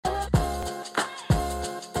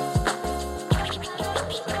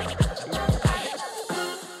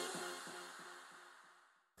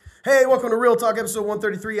Hey, welcome to Real Talk, episode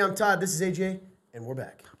 133. I'm Todd. This is AJ, and we're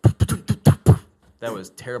back. That was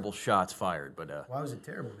terrible shots fired, but Why was it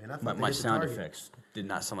terrible, man? I thought my sound effects did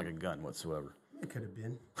not sound like a gun whatsoever. It could have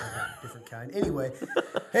been a different kind. Anyway,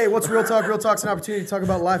 hey, what's Real Talk? Real Talk's an opportunity to talk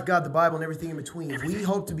about life, God, the Bible, and everything in between. We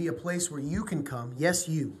hope to be a place where you can come, yes,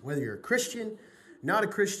 you, whether you're a Christian, not a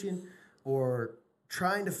Christian, or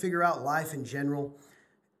trying to figure out life in general.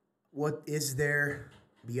 What is there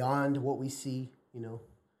beyond what we see,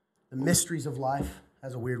 the mysteries of life?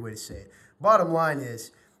 That's a weird way to say it. Bottom line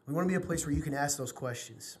is, we want to be a place where you can ask those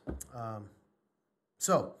questions.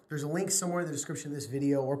 So there's a link somewhere in the description of this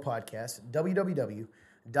video or podcast,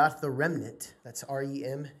 www.theremnant, that's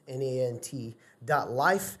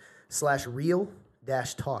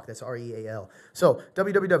REMNANT.life/real-talk, that's REAL. So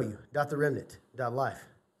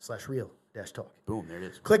www.theremnant.life/real-talk. Boom, there it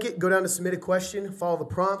is. Click it, go down to submit a question, follow the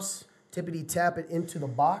prompts, tippity tap it into the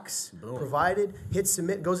box provided, hit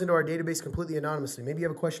submit, goes into our database completely anonymously. Maybe you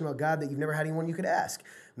have a question about God that you've never had anyone you could ask.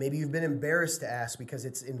 Maybe you've been embarrassed to ask because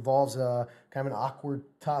it involves a kind of an awkward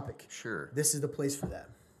topic. Sure. This is the place for that.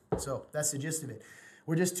 So that's the gist of it.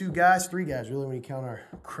 We're just three guys really, when you count our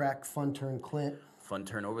crack fun turn Clint. Fun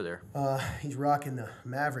turn over there. He's rocking the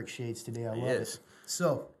Maverick shades today. I love it.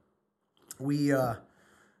 So we,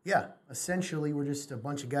 essentially we're just a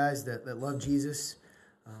bunch of guys that love Jesus,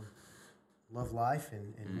 love life,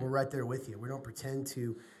 and we're right there with you. We don't pretend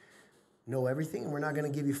to know everything, and we're not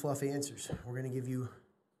going to give you fluffy answers. We're going to give you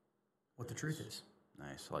what the truth is.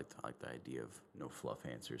 Nice. I like the idea of no fluff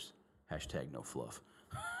answers. Hashtag no fluff.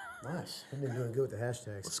 Nice. I've been doing good with the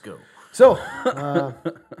hashtags. Let's go. So,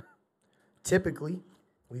 typically,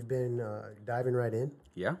 we've been diving right in.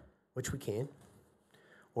 Yeah? Which we can.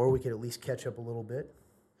 Or we could at least catch up a little bit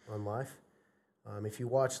on life. If you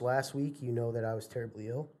watched last week, you know that I was terribly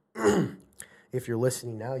ill. If you're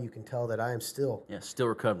listening now, you can tell that I am still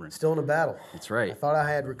recovering. Still in a battle. That's right. I thought I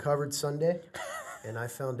had recovered Sunday, and I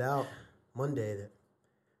found out Monday that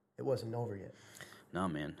it wasn't over yet. No,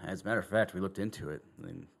 man. As a matter of fact, we looked into it,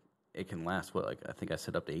 and it can last, I think I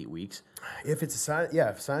said up to 8 weeks. If it's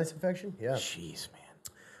sinus infection, yeah. Jeez, man.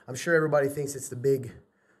 I'm sure everybody thinks it's the big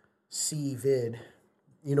C-vid.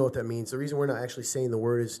 You know what that means. The reason we're not actually saying the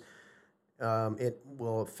word is it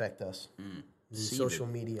will affect us. Social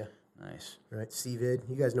media. Nice. Right, C-vid.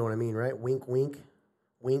 You guys know what I mean, right? Wink, wink.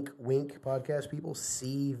 Wink, wink, podcast people.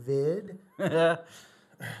 C-vid.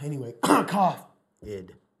 Anyway, cough.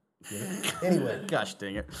 Id. Yeah. Anyway. Gosh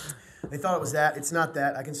dang it. They thought it was that. It's not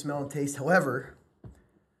that. I can smell and taste. However,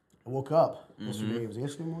 I woke up yesterday. Was it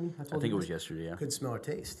yesterday morning? I think it was yesterday, yeah. Couldn't smell or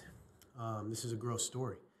taste. This is a gross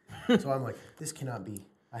story. So I'm like, this cannot be.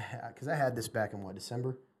 Because I had this back in,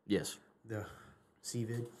 December? Yes. The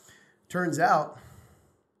C-vid. Turns out,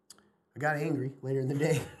 I got angry later in the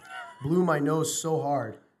day. Blew my nose so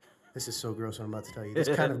hard. This is so gross what I'm about to tell you. This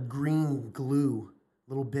kind of green glue,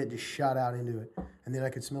 little bit just shot out into it. And then I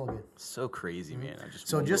could smell again. So crazy, man.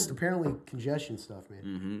 Apparently congestion stuff, man.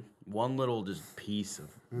 Mm-hmm. One little just piece of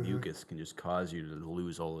mucus can just cause you to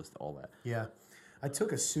lose all that. Yeah. I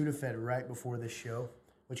took a Sudafed right before this show,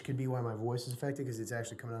 which could be why my voice is affected because it's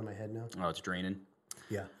actually coming out of my head now. Oh, it's draining?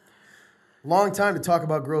 Yeah. Long time to talk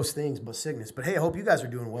about gross things, but sickness. But hey, I hope you guys are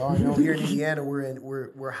doing well. I know here in Indiana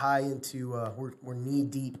we're high into we're knee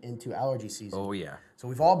deep into allergy season. Oh yeah. So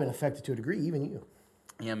we've all been affected to a degree, even you.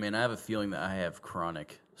 Yeah, man. I have a feeling that I have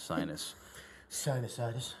chronic sinus.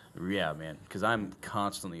 Sinusitis. Yeah, man. Because I'm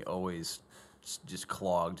constantly always just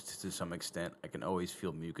clogged to some extent. I can always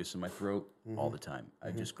feel mucus in my throat all the time.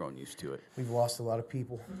 I've just grown used to it. We've lost a lot of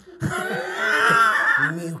people.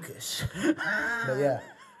 Mucus. But yeah.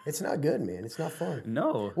 It's not good, man. It's not fun.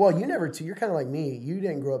 No. Well, you never, you're kind of like me. You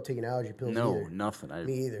didn't grow up taking allergy pills either. No, nothing.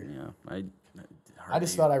 Me either. Yeah, I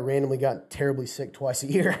just thought I randomly got terribly sick twice a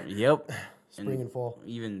year. Yep. Spring and fall.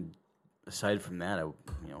 Even aside from that, I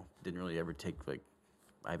didn't really ever take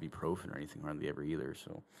ibuprofen or anything hardly ever either.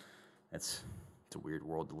 So it's a weird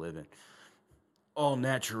world to live in. All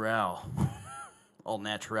natural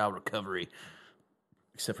recovery.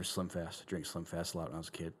 Except for Slim Fast. I drank Slim Fast a lot when I was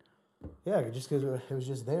a kid. Yeah, just because it was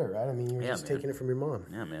just there, right? I mean, you were just taking it from your mom.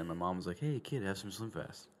 Yeah, man. My mom was like, hey, kid, have some Slim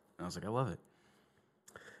Fast. And I was like, I love it.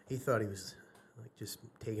 He thought he was just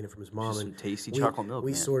taking it from his mom. Just some tasty chocolate milk,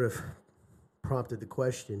 We sort of prompted the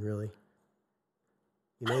question, really.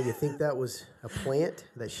 You think that was a plant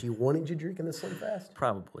that she wanted you drinking the Slim Fast?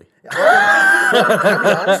 Probably. I'll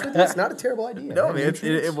be honest with you, it's not a terrible idea. No, man,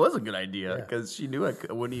 it was a good idea because she knew I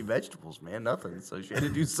wouldn't eat vegetables, man, nothing. So she had to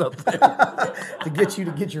do something. to get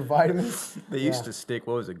your vitamins. They used to stick,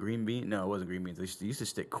 green bean? No, it wasn't green beans. They used to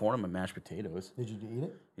stick corn on my mashed potatoes. Did you eat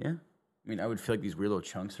it? Yeah. I mean, I would feel like these weird little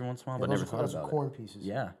chunks every once in a while, Yeah, but never thought those are about corn it. pieces.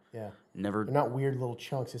 Yeah. Yeah. Never. They're not weird little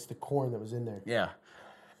chunks. It's the corn that was in there. Yeah.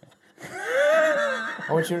 I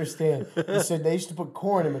want you to understand. They said they used to put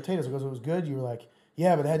corn in potatoes because it was good. You were like,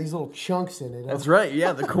 yeah, but it had these little chunks in it. That's right.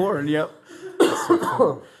 Yeah, the corn. Yep.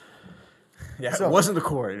 Yeah, So- it wasn't the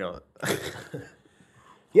corn, you know.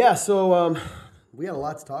 Yeah, so we got a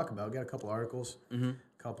lot to talk about. We got a couple articles, a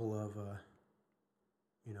couple of,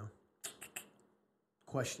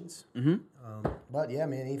 questions. But yeah,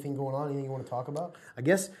 man, anything going on? Anything you want to talk about? I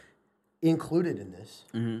guess included in this,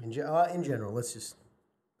 in general, let's just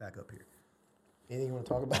back up here. Anything you want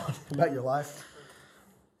to talk about your life?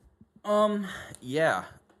 Yeah.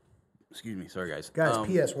 Excuse me. Sorry, guys. Guys,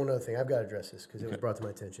 P.S. One other thing. I've got to address this because it was brought to my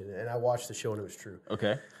attention, and I watched the show and it was true.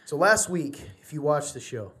 Okay. So last week, if you watched the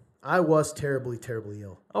show, I was terribly, terribly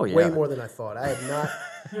ill. Oh, yeah. Way more than I thought. I had not,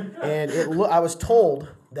 and I was told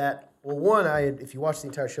that. Well, one, if you watch the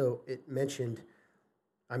entire show, I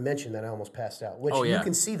mentioned that I almost passed out, which you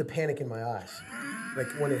can see the panic in my eyes, like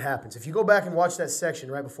when it happens. If you go back and watch that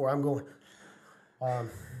section right before I'm going.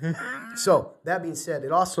 So that being said,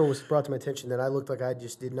 it also was brought to my attention that I looked like I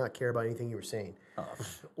just did not care about anything you were saying. Oh.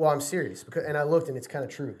 Well, I'm serious, and I looked, and it's kind of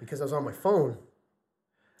true because I was on my phone,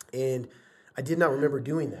 and I did not remember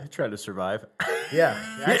doing that. I tried to survive. Yeah,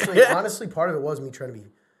 actually, honestly, part of it was me trying to be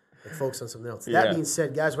focused on something else. That being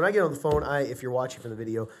said, guys, when I get on the phone, if you're watching from the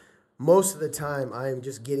video, most of the time I am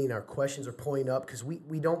just getting our questions or pulling up because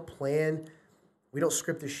we don't plan, we don't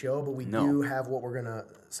script the show, but we do have what we're gonna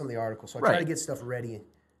some of the articles. So I try to get stuff ready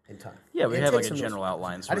in time. Yeah, we have like a general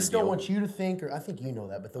outline. I just don't want you to think, or I think you know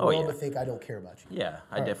that, but the world to think I don't care about you. Yeah,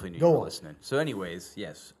 I definitely knew you were listening. So, anyways,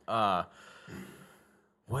 yes.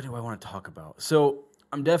 What do I want to talk about? So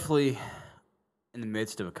I'm definitely in the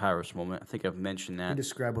midst of a Kairos moment. I think I've mentioned that. Can you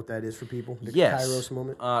describe what that is for people? The Yes. Kairos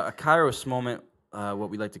moment? A Kairos moment, what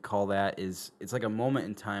we like to call that is, it's like a moment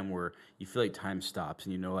in time where you feel like time stops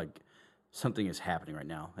and you know like something is happening right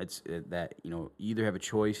now. It's that, you either have a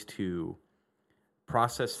choice to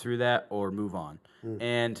process through that or move on.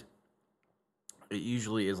 And it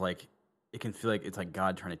usually is like, it can feel like it's like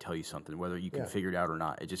God trying to tell you something, whether you can figure it out or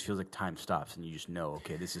not. It just feels like time stops and you just know,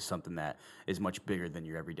 okay, this is something that is much bigger than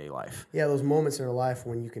your everyday life. Yeah, those moments in our life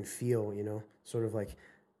when you can feel, sort of like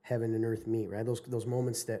heaven and earth meet, right? Those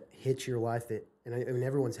moments that hit your life I mean,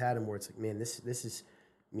 everyone's had them where it's like, man, this is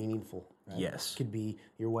meaningful. Right? Yes. It could be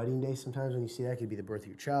your wedding day sometimes when you see that. It could be the birth of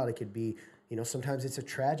your child. It could be, sometimes it's a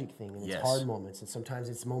tragic thing and it's hard moments. And sometimes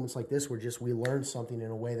it's moments like this where just we learn something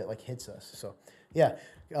in a way that like hits us. So, yeah,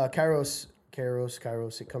 kairos,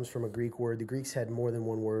 it comes from a Greek word. The Greeks had more than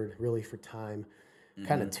one word really for time.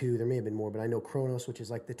 Kind of two. There may have been more, but I know chronos, which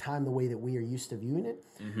is like the time the way that we are used to viewing it,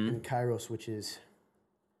 and kairos, which is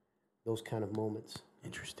those kind of moments.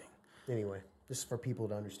 Interesting. Anyway, just for people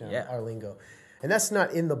to understand our lingo. And that's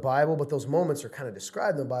not in the Bible, but those moments are kind of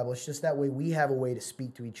described in the Bible. It's just that way we have a way to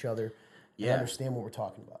speak to each other and understand what we're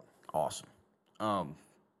talking about. Awesome.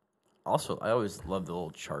 Also, I always loved the little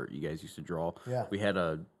chart you guys used to draw. Yeah. We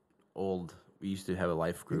used to have a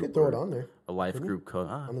life group. You could throw it on there. A life group code.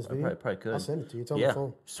 On this video? I probably could. I'll send it to you. It's on the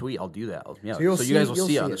phone. Sweet, I'll do that. Yeah. So So you guys will you'll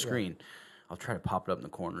see it see on the it, screen. I'll try to pop it up in the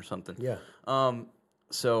corner or something. Yeah.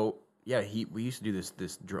 So yeah, we used to do this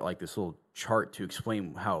little chart to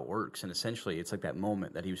explain how it works, and essentially it's like that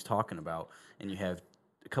moment that he was talking about, and you have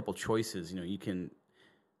a couple choices. It's kind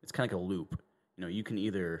of like a loop. You can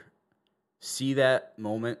either see that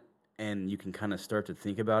moment and you can kind of start to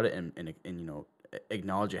think about it and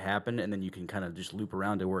acknowledge it happened, and then you can kind of just loop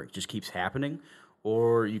around to where it just keeps happening.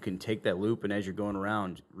 Or you can take that loop and as you're going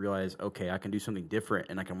around, realize, okay, I can do something different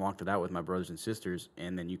and I can walk that out with my brothers and sisters,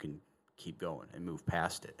 and then you can keep going and move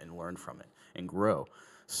past it and learn from it and grow.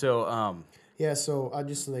 So, so I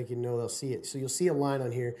just so they can know they'll see it. So you'll see a line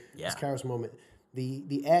on here, this Kairos moment.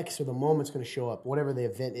 The X or the moment's going to show up, whatever the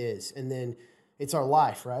event is, and then it's our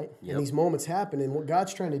life, right? Yep. And these moments happen, and what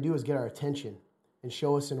God's trying to do is get our attention and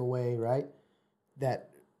show us in a way, right,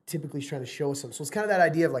 that typically is trying to show us something. So it's kind of that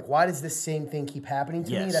idea of like, why does this same thing keep happening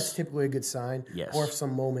to me? That's typically a good sign. Yes. Or if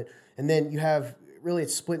some moment. And then you have, really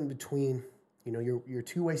it's split in between, your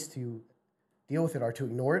two ways to deal with it are to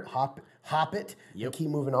ignore it, hop it, and keep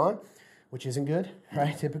moving on, which isn't good,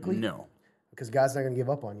 right, typically? No. Because God's not going to give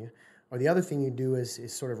up on you. Or the other thing you do is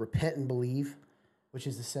sort of repent and believe, which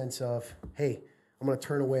is the sense of, hey, I'm going to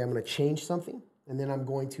turn away, I'm going to change something, and then I'm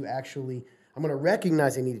going to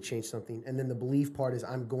recognize I need to change something, and then the belief part is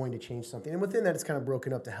I'm going to change something. And within that, it's kind of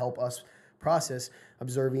broken up to help us process,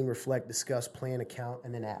 observing, reflect, discuss, plan, account,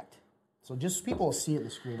 and then act. So just people see it in the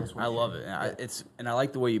screen. That's what I love it. And I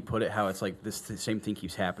like the way you put it. How it's like the same thing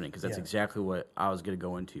keeps happening because that's exactly what I was going to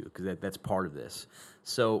go into because that's part of this.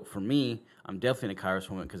 So for me, I'm definitely in a Kairos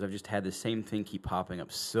moment because I've just had the same thing keep popping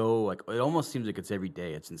up. So like it almost seems like it's every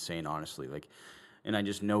day. It's insane, honestly. Like, and I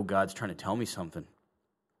just know God's trying to tell me something.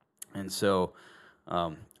 And so,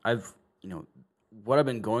 I've what I've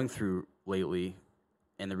been going through lately,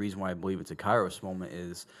 and the reason why I believe it's a Kairos moment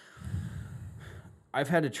is I've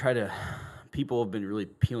had to try to. People have been really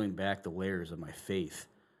peeling back the layers of my faith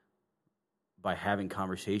by having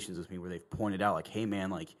conversations with me where they've pointed out, like, hey, man,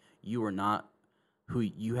 like, you are not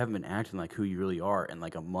you haven't been acting like who you really are in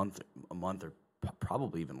like a month or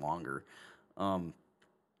probably even longer.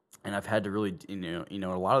 And I've had to really, a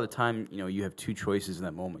lot of the time, you have two choices in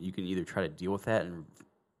that moment. You can either try to deal with that and,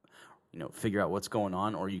 figure out what's going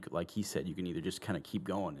on, or you could, like he said, you can either just kind of keep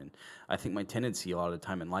going. And I think my tendency a lot of the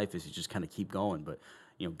time in life is to just kind of keep going. But,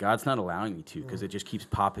 God's not allowing me to because it just keeps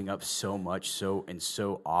popping up so much,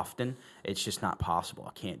 so often. It's just not possible.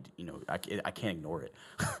 I can't, I can't ignore it.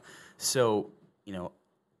 So,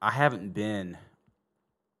 I haven't been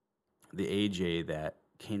the AJ that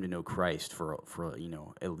came to know Christ for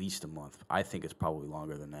at least a month. I think it's probably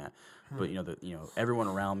longer than that. But everyone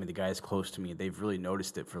around me, the guys close to me, they've really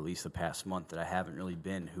noticed it for at least the past month that I haven't really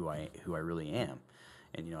been who I really am.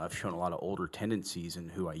 And I've shown a lot of older tendencies in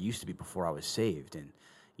who I used to be before I was saved. And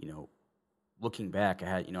looking back,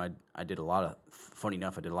 I did a lot of funny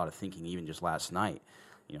enough. I did a lot of thinking even just last night.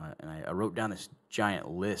 And I wrote down this giant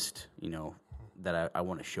list, that I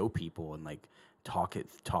want to show people and like talk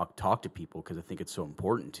to people because I think it's so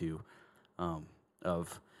important to,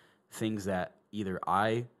 of things that either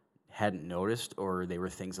I hadn't noticed or they were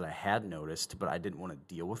things that I had noticed, but I didn't want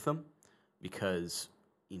to deal with them because,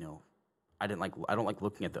 I don't like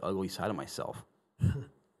looking at the ugly side of myself.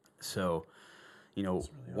 So,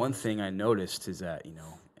 one thing I noticed is that,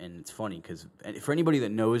 and it's funny because for anybody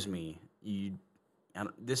that knows me,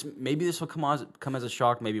 this will come as a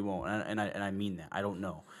shock, maybe it won't, and I mean that. I don't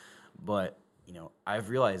know, but I've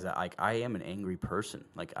realized that like I am an angry person.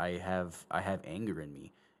 Like I have anger in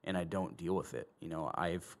me, and I don't deal with it.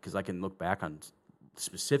 Because I can look back on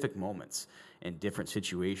specific moments and different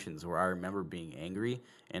situations where I remember being angry,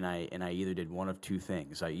 and I either did one of two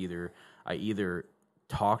things. I either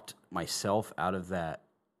talked myself out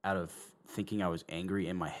of thinking I was angry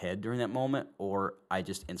in my head during that moment, or I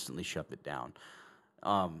just instantly shoved it down.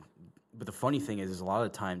 But the funny thing is a lot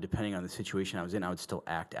of the time, depending on the situation I was in, I would still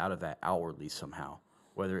act out of that outwardly somehow,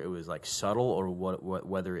 whether it was like subtle or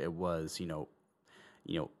whether it was,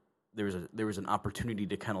 there was an opportunity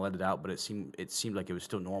to kind of let it out, but it seemed like it was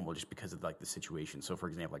still normal just because of like the situation. So for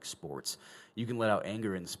example, like sports, you can let out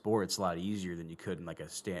anger in sports a lot easier than you could in like a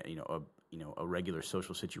regular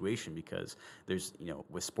social situation because there's,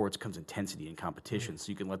 with sports comes intensity and competition, so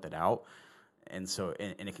you can let that out. And so,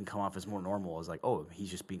 and it can come off as more normal as like, oh,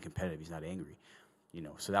 he's just being competitive. He's not angry,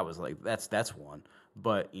 So that was like that's one.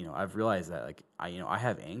 But I've realized that like I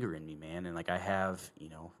have anger in me, man, and like I have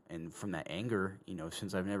and from that anger,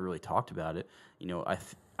 since I've never really talked about it,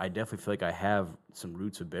 I definitely feel like I have some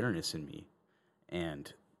roots of bitterness in me,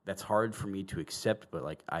 and that's hard for me to accept. But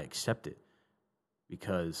like I accept it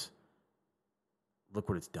because look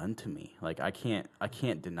what it's done to me. Like I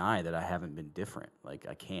can't deny that I haven't been different. Like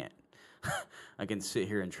I can't. I can sit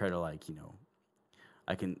here and try to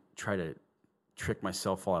I can try to trick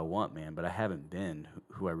myself all I want, man, but I haven't been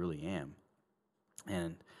who I really am.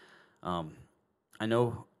 And I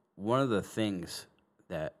know one of the things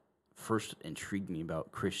that first intrigued me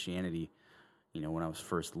about Christianity, when I was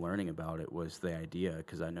first learning about it, was the idea,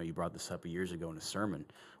 because I know you brought this up years ago in a sermon,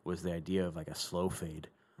 was the idea of like a slow fade.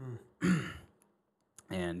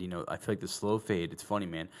 And, I feel like the slow fade, it's funny,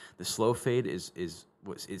 man. The slow fade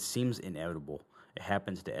it seems inevitable. It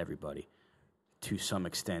happens to everybody to some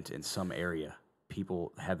extent in some area.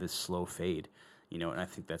 People have this slow fade, and I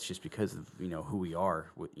think that's just because of, who we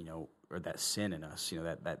are, or that sin in us,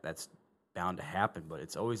 that's bound to happen. But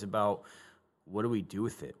it's always about what do we do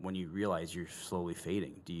with it when you realize you're slowly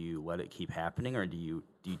fading? Do you let it keep happening, or do you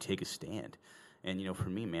take a stand? And, for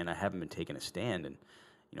me, man, I haven't been taking a stand, and,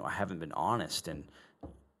 I haven't been honest, and,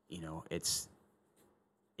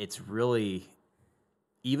 it's really,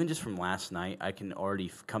 even just from last night, I can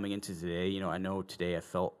already, coming into today, I know today I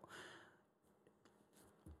felt,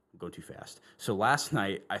 I'm going too fast. So last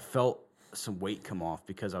night, I felt some weight come off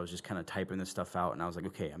because I was just kind of typing this stuff out, and I was like,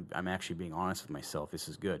 okay, I'm actually being honest with myself. This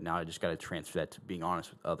is good. Now I just got to transfer that to being honest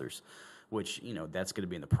with others, which, that's going to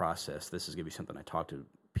be in the process. This is going to be something I talk to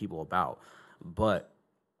people about. But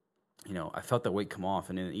I felt that weight come off,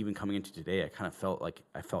 and then even coming into today, I kind of felt like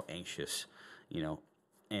I felt anxious,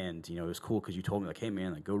 And, you know, it was cool because you told me, like, hey,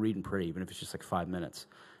 man, like, go read and pray, even if it's just, like, 5 minutes.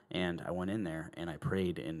 And I went in there, and I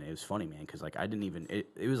prayed, and it was funny, man, because, like, I didn't even,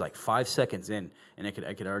 it was, like, 5 seconds in, and I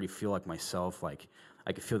could already feel, like, myself, like,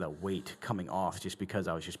 I could feel that weight coming off just because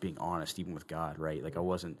I was just being honest, even with God, right? Like, I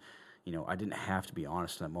wasn't, you know, I didn't have to be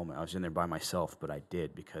honest in that moment. I was in there by myself, but I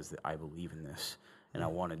did because I believe in this, and I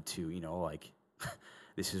wanted to, you know, like,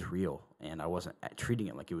 this is real, and I wasn't treating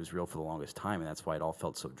it like it was real for the longest time, and that's why it all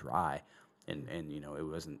felt so dry. And you know, it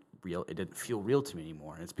wasn't real. It didn't feel real to me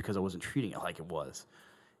anymore. And it's because I wasn't treating it like it was.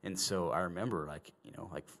 And so I remember, like, you know,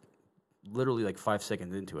 like literally like 5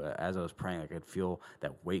 seconds into it, as I was praying, like I'd feel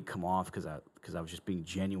that weight come off because I was just being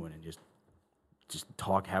genuine and just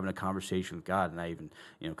having a conversation with God. And I even,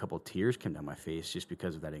 you know, a couple of tears came down my face just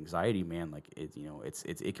because of that anxiety, man. Like it, you know,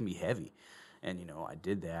 it can be heavy. And, you know, I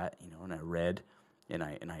did that, you know, and I read and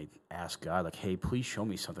I asked God, like, hey, please show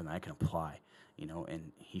me something that I can apply. You know,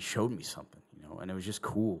 and he showed me something, you know, and it was just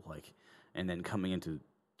cool. Like, and then coming into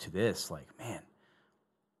this, like, man,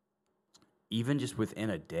 even just within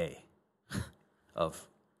a day of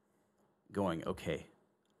going, okay,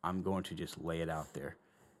 I'm going to just lay it out there.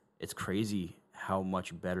 It's crazy how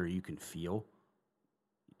much better you can feel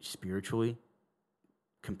spiritually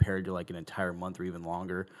compared to like an entire month or even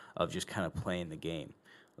longer of just kind of playing the game.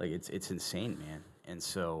 Like, it's insane, man. And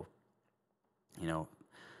so, you know,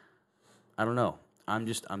 I don't know. I'm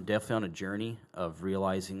definitely on a journey of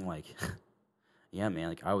realizing, like, yeah, man,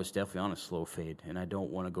 like I was definitely on a slow fade, and I don't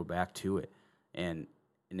want to go back to it. And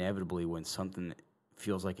inevitably, when something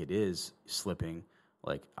feels like it is slipping,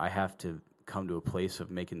 like I have to come to a place of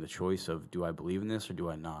making the choice of, do I believe in this or do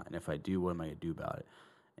I not? And if I do, what am I going to do about it?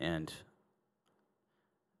 And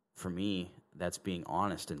for me, that's being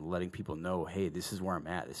honest and letting people know, hey, this is where I'm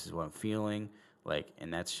at. This is what I'm feeling. Like,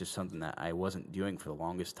 and that's just something that I wasn't doing for the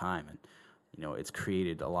longest time. And, you know, it's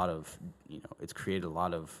created a lot of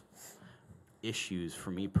issues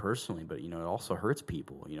for me personally, but, you know, it also hurts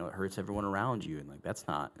people. You know, it hurts everyone around you. And, like, that's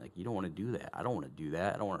not, like, you don't want to do that. I don't want to do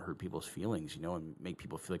that. I don't want to hurt people's feelings, you know, and make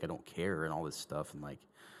people feel like I don't care and all this stuff. And, like,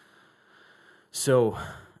 so,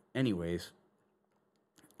 anyways,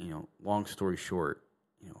 you know, long story short,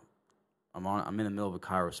 you know, I'm in the middle of a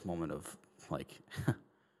Kairos moment of, like,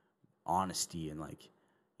 honesty and, like,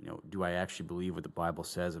 you know, do I actually believe what the Bible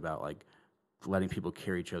says about, like, letting people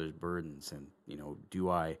carry each other's burdens? And, you know, do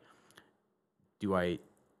I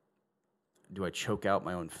choke out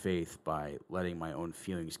my own faith by letting my own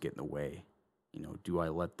feelings get in the way? You know, do I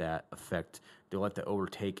let that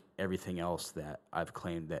overtake everything else that I've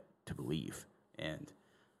claimed that to believe? And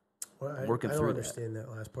well, working I through don't understand that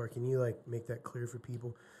last part. Can you, like, make that clear for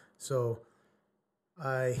people? So,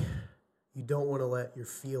 you don't want to let your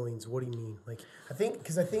feelings. What do you mean? Like, I think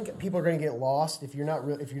people are going to get lost if you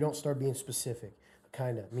don't start being specific.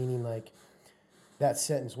 Kind of meaning, like, that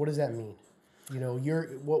sentence. What does that mean? You know,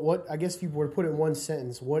 what I guess if you were to put it in one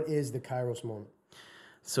sentence, what is the Kairos moment?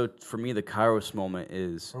 So for me, the Kairos moment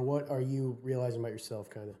is, or what are you realizing about yourself,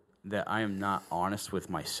 kind of? That I am not honest with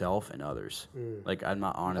myself and others. Like, I'm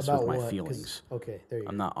not honest About with my what? feelings. Okay, there you go.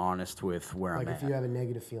 I'm not honest with where I'm at. Like, if you have a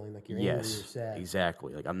negative feeling, like you're angry, you're sad.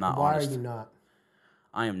 Exactly. Like, I'm not Why honest. are you not?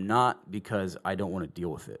 I am not because I don't want to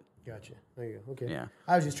deal with it. Gotcha. There you go. Okay. Yeah.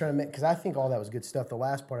 I was just trying to make, because I think all that was good stuff. The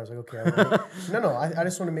last part, I was like, okay. I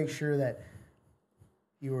just want to make sure that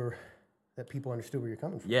that people understood where you're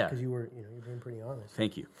coming from. Yeah. Because you're being pretty honest.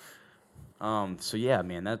 Thank you. So yeah,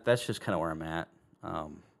 man, that's just kind of where I'm at.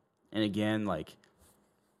 And again, like,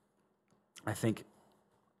 I think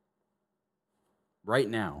right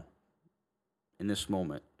now, in this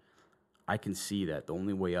moment, I can see that the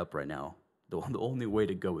only way up right now, the only way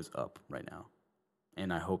to go is up right now.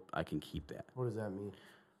 And I hope I can keep that. What does that mean?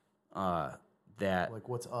 That, like,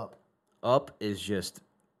 what's up? Up is just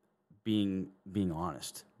being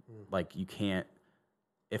honest. Like, you can't,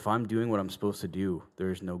 if I'm doing what I'm supposed to do,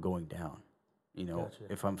 there's no going down. You know, Gotcha.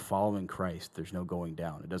 If I'm following Christ, there's no going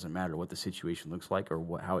down. It doesn't matter what the situation looks like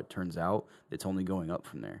or how it turns out. It's only going up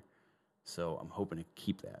from there. So I'm hoping to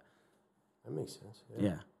keep that. That makes sense.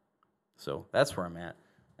 Yeah. So that's where I'm at.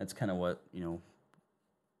 That's kind of what,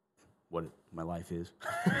 what my life is.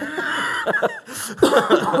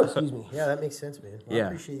 Excuse me. Yeah, that makes sense, man. Well, Yeah. I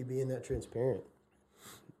appreciate you being that transparent.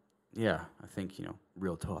 Yeah, I think,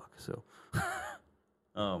 real talk. So,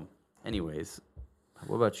 anyways,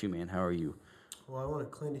 what about you, man? How are you? Well, I want to,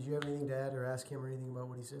 Clint, did you have anything to add or ask him or anything about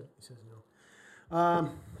what he said? He says no.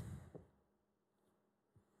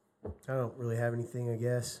 I don't really have anything, I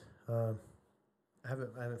guess. I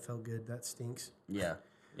haven't felt good. That stinks. Yeah,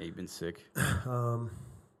 you've been sick. Yeah,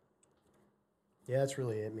 that's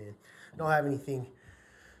really it, man. I don't have anything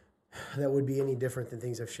that would be any different than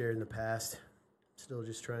things I've shared in the past. Still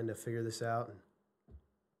just trying to figure this out and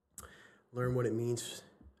learn what it means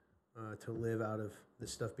to live out of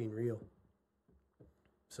this stuff being real.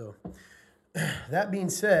 So, that being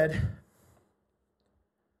said,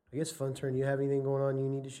 I guess Fun Turn, you have anything going on you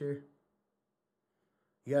need to share?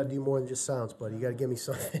 You got to do more than just silence, buddy. You got to give me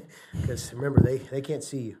something. Because remember, they can't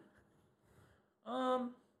see you.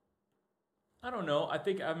 I don't know. I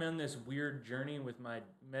think I'm on this weird journey with my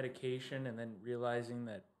medication and then realizing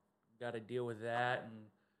that I got to deal with that and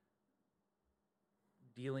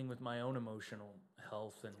dealing with my own emotional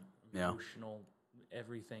health and emotional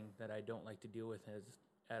everything that I don't like to deal with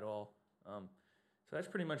at all. So that's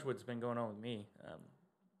pretty much what's been going on with me.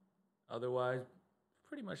 Otherwise,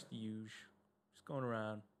 pretty much the usual. Just going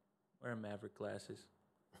around wearing Maverick glasses,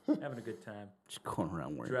 having a good time. Just going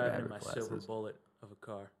around wearing driving Maverick in my glasses. silver bullet of a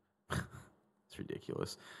car. It's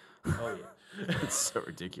ridiculous. Oh yeah, It's so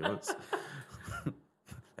ridiculous.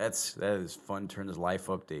 That is Fun Turn's life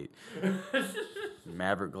update.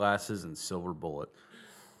 Maverick glasses and silver bullet.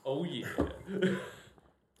 Oh yeah.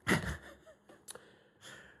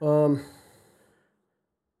 I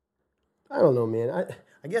don't know, man.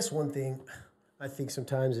 I guess one thing I think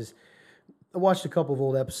sometimes is I watched a couple of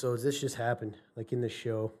old episodes. This just happened, like in this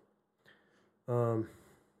show.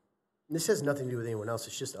 This has nothing to do with anyone else.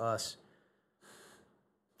 It's just us.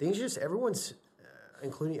 Things just everyone's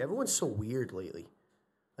so weird lately.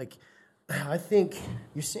 Like, I think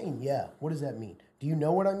you're saying, yeah. What does that mean? Do you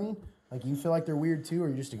know what I mean? Like, you feel like they're weird too, or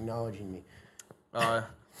you're just acknowledging me?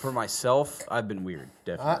 For myself, I've been weird,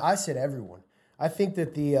 definitely. I said everyone. I think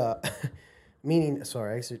that the meaning.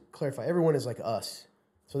 Sorry, I should clarify. Everyone is like us.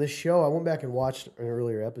 So this show, I went back and watched an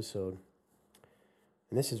earlier episode,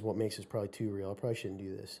 and this is what makes this probably too real. I probably shouldn't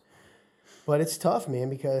do this, but it's tough, man,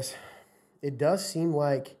 because it does seem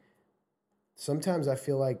like sometimes I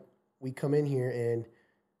feel like we come in here and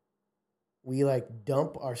we like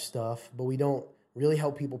dump our stuff, but we don't really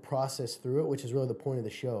help people process through it, which is really the point of the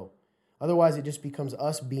show. Otherwise, it just becomes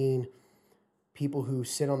us being people who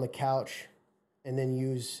sit on the couch and then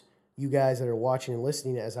use you guys that are watching and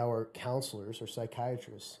listening as our counselors or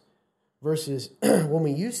psychiatrists. Versus when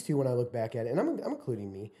we used to, when I look back at it, and I'm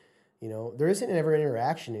including me, there isn't ever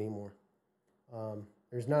interaction anymore.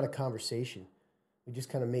 There's not a conversation. We just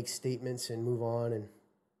kind of make statements and move on. And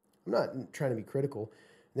I'm not trying to be critical.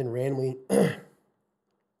 And then randomly,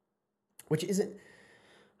 which isn't,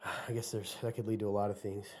 I guess that could lead to a lot of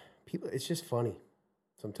things. People, it's just funny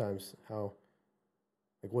sometimes how,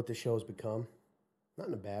 like what the show has become. Not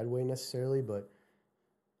in a bad way necessarily, but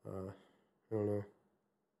I don't know.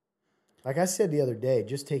 Like I said the other day,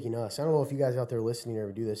 just taking us. I don't know if you guys out there listening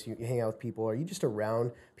ever do this. You hang out with people. Are you just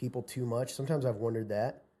around people too much? Sometimes I've wondered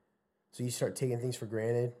that. So you start taking things for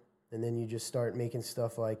granted, and then you just start making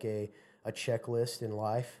stuff like a checklist in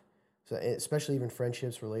life. So especially even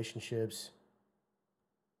friendships, relationships,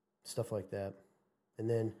 stuff like that. And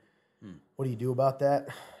then what do you do about that?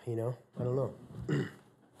 I don't know.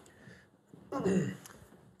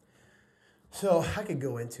 So I could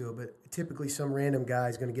go into it, but typically some random guy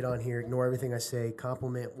is going to get on here, ignore everything I say,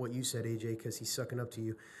 compliment what you said, AJ, because he's sucking up to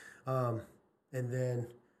you, and then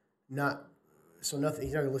nothing. He's not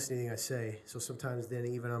going to listen to anything I say. So sometimes then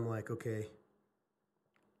even I'm like, okay,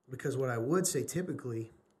 because what I would say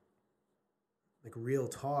typically, like real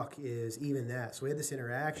talk, is even that. So we had this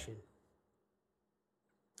interaction.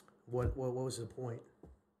 What was the point?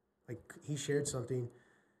 Like he shared something.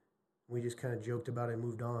 We just kind of joked about it and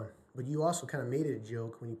moved on. But you also kind of made it a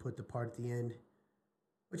joke when you put the part at the end,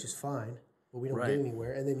 which is fine, but we don't get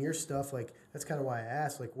anywhere. And then your stuff, like, that's kind of why I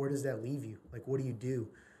asked, like, where does that leave you? Like, what do you do?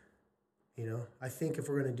 I think if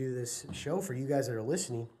we're going to do this show for you guys that are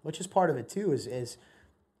listening, which is part of it too, is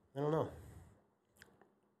I don't know.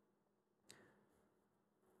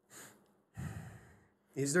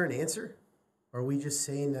 Is there an answer? Or are we just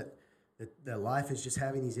saying that life is just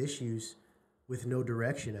having these issues with no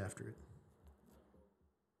direction after it?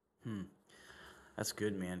 That's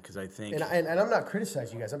good, man, because I think... And I'm not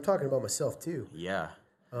criticizing you guys. I'm talking about myself, too. Yeah.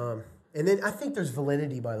 And then I think there's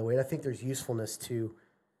validity, by the way, and I think there's usefulness to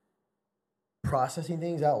processing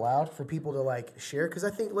things out loud for people to, like, share. Because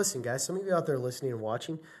I think, listen, guys, some of you out there listening and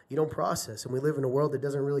watching, you don't process. And we live in a world that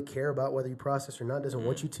doesn't really care about whether you process or not, doesn't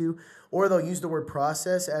want you to. Or they'll use the word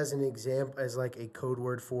process as an example, as, like, a code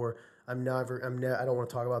word for I don't want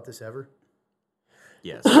to talk about this ever.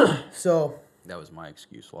 Yes. So... That was my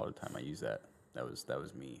excuse. A lot of the time I use that. That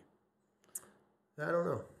was me. I don't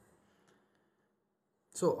know.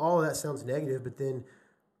 So all of that sounds negative, but then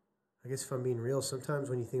I guess if I'm being real,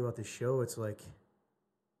 sometimes when you think about this show, it's like,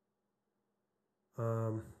 what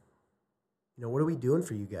are we doing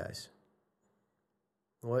for you guys?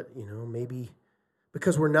 What, maybe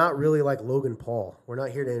Because we're not really like Logan Paul. We're not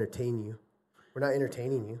here to entertain you. We're not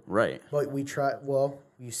entertaining you. Right. But we try, well,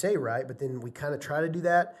 you say right, but then we kind of try to do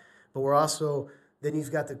that. But we're also, then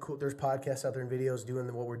you've got there's podcasts out there and videos doing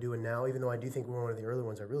what we're doing now, even though I do think we're one of the early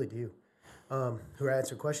ones, I really do, who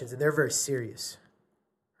answer questions. And they're very serious,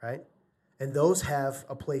 right? And those have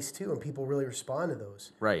a place too, and people really respond to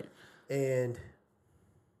those. Right. And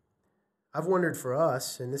I've wondered for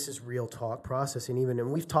us, and this is real talk, processing even,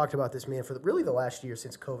 and we've talked about this, man, for really the last year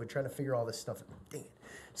since COVID, trying to figure all this stuff. Dang it.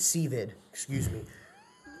 CVID, excuse me.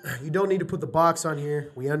 You don't need to put the box on here.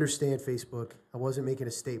 We understand Facebook. I wasn't making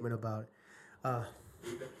a statement about it.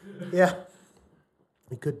 Yeah.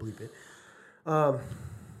 We could bleep it.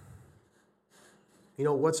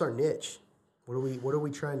 What's our niche? What are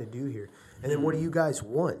we trying to do here? And then what do you guys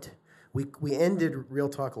want? We ended Real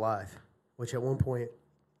Talk Live, which at one point,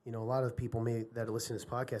 a lot of people that listen to this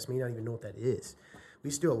podcast may not even know what that is. We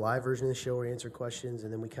used to do a live version of the show where we answer questions,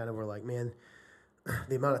 and then we kind of were like, man,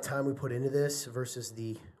 the amount of time we put into this versus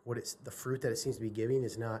the fruit that it seems to be giving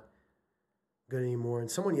is not good anymore.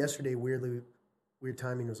 And someone yesterday, weird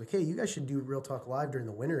timing, was like, hey, you guys should do Real Talk Live during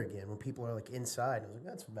the winter again when people are like inside. And I was like,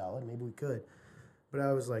 that's valid. Maybe we could. But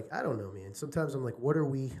I was like, I don't know, man. Sometimes I'm like, what are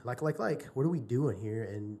we, what are we doing here?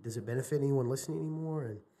 And does it benefit anyone listening anymore?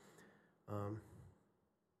 And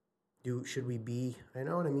should we be, I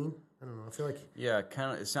know what I mean? I don't know. I feel like. Yeah,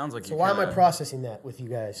 kind of, it sounds like so why am I processing that with you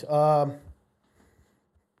guys?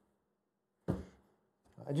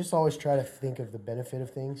 I just always try to think of the benefit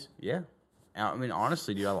of things. Yeah. I mean,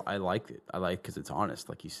 honestly, dude, I like it. I like because it's honest.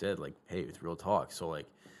 Like you said, like, hey, it's real talk. So, like,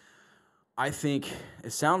 I think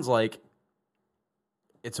it sounds like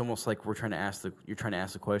it's almost like you're trying to ask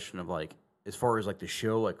the question of, like, as far as, like, the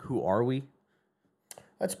show, like, who are we?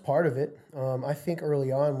 That's part of it. I think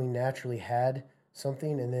early on we naturally had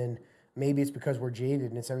something, and then maybe it's because we're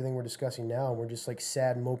jaded and it's everything we're discussing now, and we're just, like,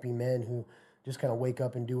 sad, mopey men who just kind of wake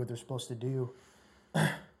up and do what they're supposed to do.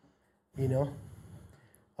 I don't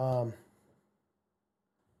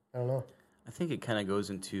know. I think it kind of goes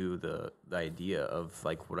into the idea of,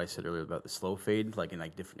 like, what I said earlier about the slow fade, like, in,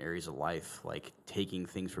 like, different areas of life, like, taking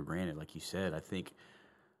things for granted, like you said. I think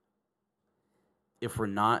if we're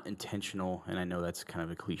not intentional, and I know that's kind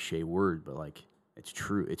of a cliche word, but, like, it's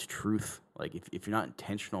true. It's truth. Like, if you're not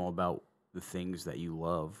intentional about the things that you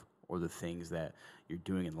love or the things that you're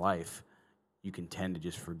doing in life, you can tend to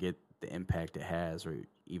just forget the impact it has, or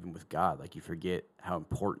even with God, like, you forget how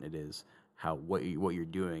important it is, what you're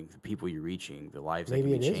doing, the people you're reaching, the lives that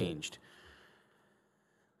can be changed.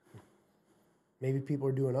 Maybe people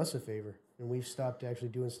are doing us a favor, and we've stopped actually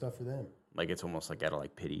doing stuff for them. Like, it's almost like out of,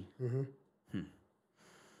 like, pity. Mm-hmm.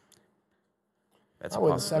 That's a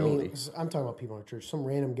possibility. I mean, I'm talking about people in church. Some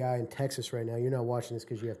random guy in Texas right now. You're not watching this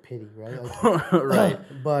because you have pity, right? Like, right.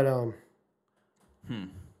 But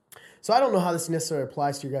So I don't know how this necessarily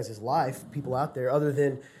applies to your guys' life, people out there, other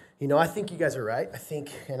than, I think you guys are right. I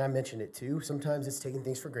think, and I mentioned it too, sometimes it's taking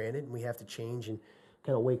things for granted, and we have to change and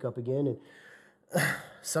kind of wake up again. And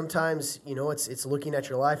sometimes, it's looking at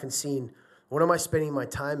your life and seeing, what am I spending my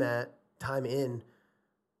time in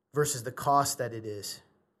versus the cost that it is?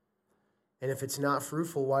 And if it's not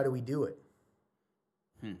fruitful, why do we do it?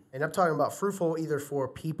 And I'm talking about fruitful either for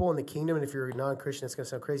people in the kingdom, and if you're a non-Christian, it's going to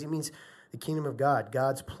sound crazy. It means the kingdom of God,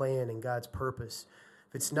 God's plan and God's purpose.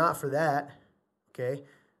 If it's not for that, okay,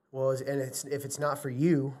 well, if it's not for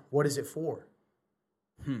you, what is it for?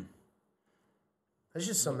 That's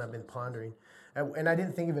just something I've been pondering. And I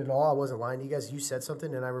didn't think of it at all. I wasn't lying to you guys. You said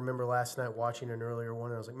something, and I remember last night watching an earlier one,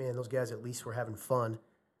 and I was like, man, those guys at least were having fun.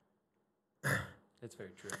 That's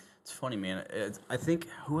very true. It's funny, man. I think,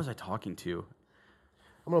 who was I talking to?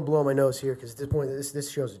 I'm going to blow my nose here because at this point,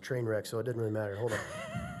 this show's a train wreck, so it doesn't really matter. Hold on.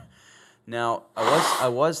 Now, I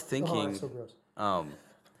was thinking, so gross.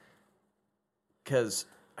 Because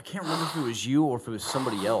I can't remember if it was you or if it was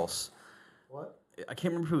somebody else. What? I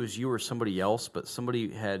can't remember if it was you or somebody else, but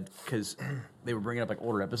somebody had, because they were bringing up, like,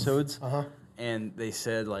 older episodes, and they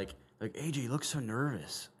said, like, AJ, you look so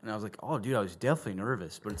nervous. And I was like, oh, dude, I was definitely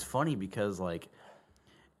nervous. But it's funny because, like,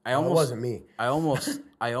 it wasn't me. I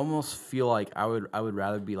almost feel like I would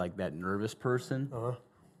rather be, like, that nervous person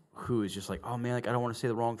who is just like, oh, man, like, I don't want to say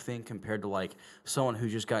the wrong thing, compared to, like, someone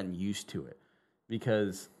who's just gotten used to it.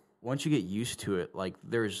 Because once you get used to it, like,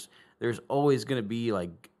 there's always going to be,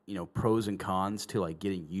 like, pros and cons to, like,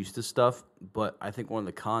 getting used to stuff. But I think one of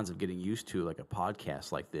the cons of getting used to, like, a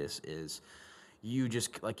podcast like this is you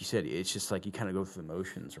just, like you said, it's just like you kind of go through the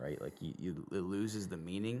motions, right? Like, it loses the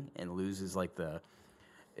meaning and loses, like, the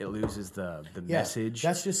message.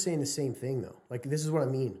 That's just saying the same thing, though. Like, this is what I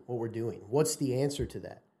mean, what we're doing. What's the answer to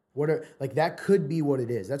that? That could be what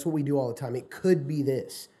it is. That's what we do all the time. It could be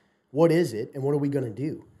this. What is it, and what are we going to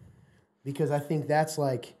do? Because I think that's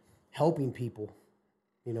like helping people,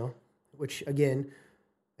 which again,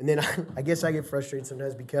 and then I guess I get frustrated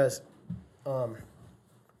sometimes because, I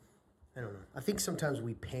don't know. I think sometimes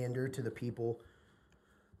we pander to the people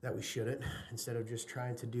that we shouldn't instead of just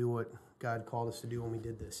trying to do what God called us to do when we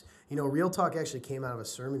did this. Real Talk actually came out of a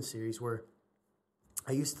sermon series where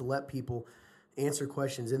I used to let people answer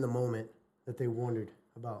questions in the moment that they wondered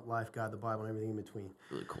about life, God, the Bible, and everything in between.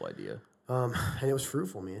 Really cool idea. And it was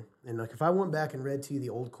fruitful, man. And like if I went back and read to you the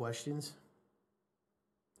old questions,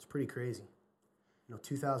 it's pretty crazy.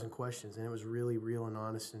 2,000 questions, and it was really real and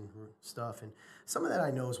honest and stuff. And some of that I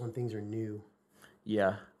know is when things are new.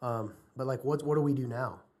 Yeah. But like, what do we do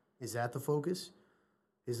now? Is that the focus?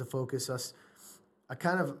 Is the focus us? I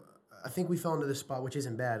think we fell into this spot, which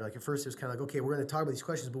isn't bad. Like at first it was kind of like, okay, we're going to talk about these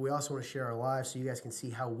questions, but we also want to share our lives so you guys can see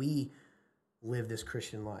how we live this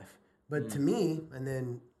Christian life. But to me, and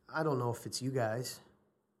then I don't know if it's you guys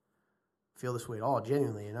feel this way at all,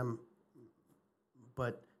 genuinely.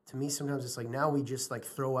 But to me, sometimes it's like now we just like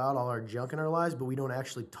throw out all our junk in our lives, but we don't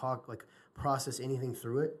actually process anything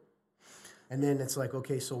through it. And then it's like,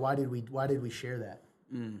 okay, so why did we share that?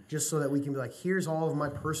 Just so that we can be like, here's all of my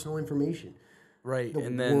personal information. Right. The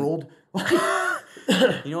and then world.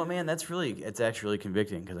 You know what, man? It's actually really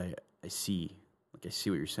convicting because I see what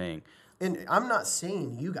you're saying. And I'm not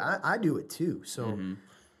saying you guys, I do it too. So,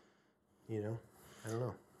 I don't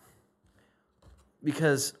know.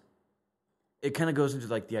 Because it kind of goes into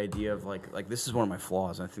like the idea of like this is one of my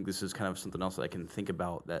flaws. And I think this is kind of something else that I can think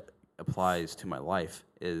about that applies to my life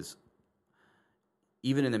is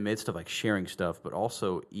even in the midst of like sharing stuff, but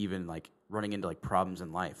also even like running into like problems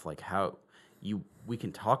in life, like how we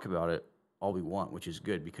can talk about it all we want, which is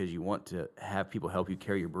good because you want to have people help you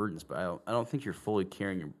carry your burdens. But I don't think you're fully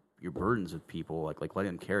carrying your burdens of people, like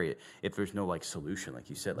letting them carry it if there's no like solution, like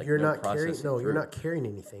you said, like you're not carrying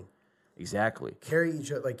anything. Exactly. Carry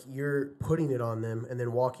each other, like you're putting it on them and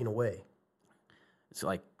then walking away. It's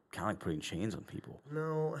like kind of like putting chains on people.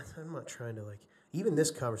 No, I'm not trying to even this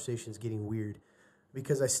conversation is getting weird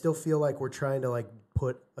because I still feel like we're trying to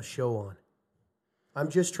put a show on. I'm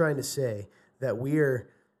just trying to say that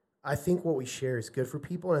I think what we share is good for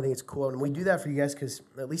people, and I think it's cool. And we do that for you guys because,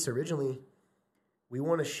 at least originally, we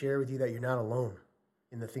want to share with you that you're not alone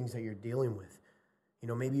in the things that you're dealing with.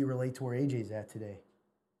 Maybe you relate to where AJ's at today,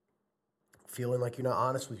 feeling like you're not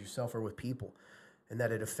honest with yourself or with people, and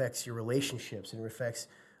that it affects your relationships and it affects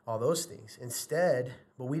all those things. Instead,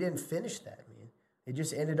 but we didn't finish that, man. It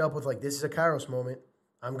just ended up with this is a Kairos moment.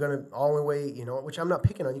 I'm going to all the way, which I'm not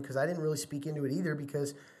picking on you because I didn't really speak into it either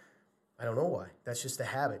because I don't know why. That's just a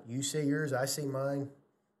habit. You say yours, I say mine.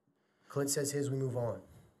 Clint says his, we move on.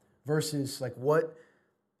 Versus what,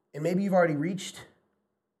 and maybe you've already reached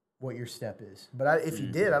what your step is. But if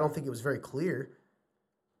you did, I don't think it was very clear.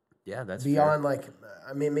 Yeah, that's beyond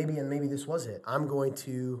fair. Maybe this was it. I'm going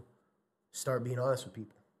to start being honest with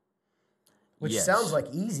people. Which sounds like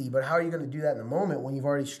easy, but how are you going to do that in the moment when you've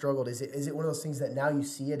already struggled? Is it one of those things that now you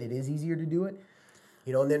see it is easier to do it?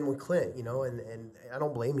 And then with Clint, and I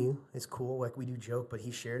don't blame you. It's cool. We do joke, but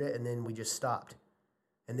he shared it, and then we just stopped.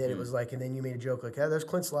 And then it was and then you made a joke hey, there's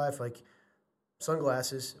Clint's life,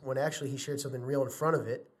 sunglasses, when actually he shared something real in front of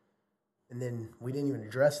it. And then we didn't even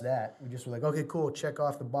address that. We just were okay, cool, check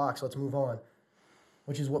off the box, let's move on.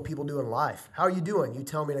 Which is what people do in life. How are you doing? You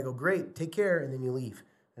tell me, and I go, great, take care, and then you leave.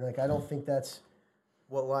 And I don't think that's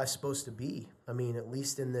what life's supposed to be. I mean, at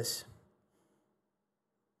least in this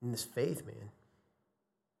faith, man.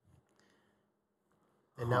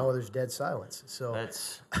 And now there's dead silence. So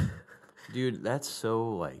that's, dude, that's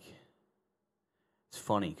so it's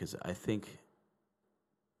funny because I think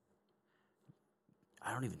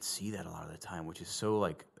I don't even see that a lot of the time, which is so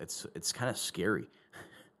it's kind of scary.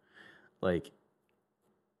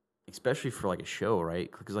 Especially for a show, right?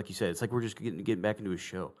 Because like you said, it's like we're just getting back into a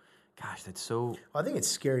show. Gosh, that's so... Well, I think it's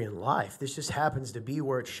scary in life. This just happens to be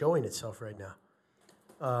where it's showing itself right now.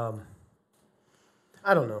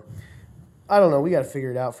 I don't know. We got to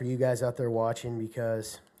figure it out for you guys out there watching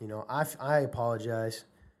because, I apologize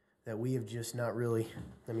that we have just not really...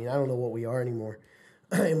 I don't know what we are anymore.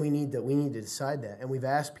 And we need to decide that. And we've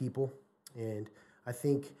asked people, and I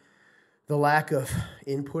think... the lack of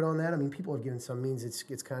input on that, people have given some means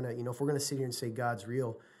it's kind of, if we're going to sit here and say God's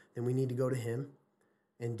real, then we need to go to him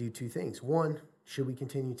and do two things. One, should we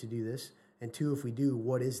continue to do this? And two, if we do,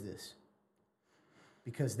 what is this?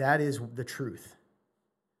 Because that is the truth.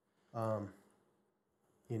 And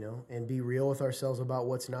be real with ourselves about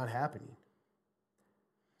what's not happening.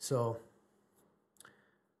 So,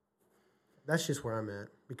 That's just where I'm at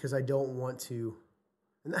because I don't want to.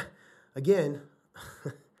 And again,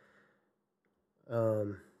 I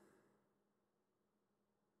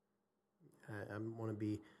want to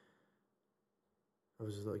be. I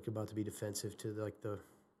was like about to be defensive to the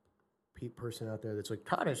person out there that's like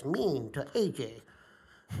Todd is mean to AJ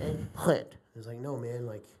and Clint. It's like, no, man.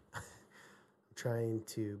 Like, I'm trying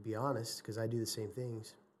to be honest because I do the same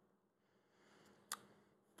things.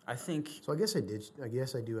 I think so. I guess I did. I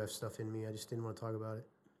guess I do have stuff in me. I just didn't want to talk about it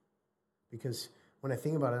because when I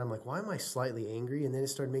think about it, I'm like, why am I slightly angry? And then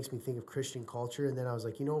it makes me think of Christian culture. And then I was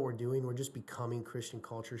like, you know what we're doing? We're just becoming Christian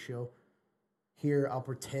culture show. Here, I'll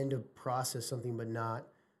pretend to process something, but not.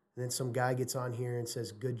 And then some guy gets on here and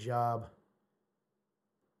says, good job,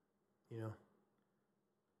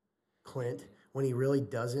 Clint, when he really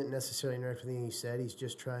doesn't necessarily know everything he said. He's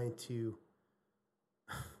just trying to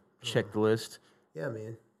check the list. Yeah,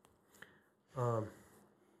 man.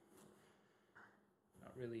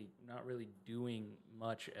 Not really doing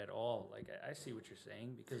much at all. Like I see what you're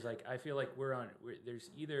saying because like I feel like there's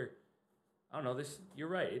either I don't know this. You're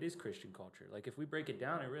right. It is Christian culture. Like if we break it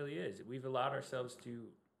down, it really is. We've allowed ourselves to.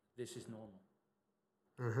 This is normal.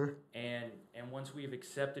 Mm-hmm. And once we've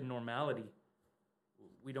accepted normality,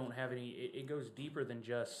 we don't have any. It goes deeper than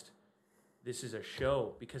just this is a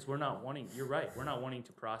show because we're not wanting. You're right. We're not wanting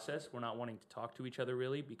to process. We're not wanting to talk to each other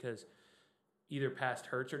really because either past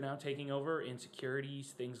hurts are now taking over,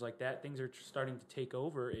 insecurities, things like that. Things are starting to take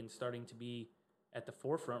over and starting to be at the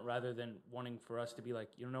forefront rather than wanting for us to be like,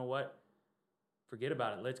 you know what? Forget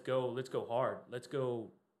about it. Let's go hard. Let's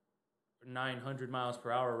go 900 miles per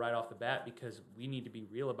hour right off the bat because we need to be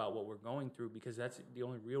real about what we're going through because that's the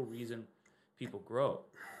only real reason people grow.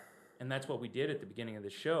 And that's what we did at the beginning of the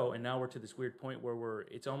show. And now we're to this weird point where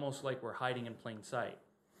it's almost like we're hiding in plain sight.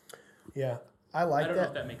 Yeah, I like that. I don't know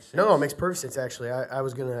if that makes sense. No, it makes perfect sense, actually. I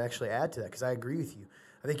was going to actually add to that because I agree with you.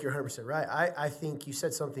 I think you're 100% right. I think you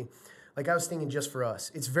said something, like I was thinking just for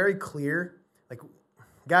us. It's very clear, like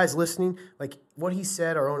guys listening, like what he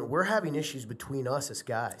said, we're having issues between us as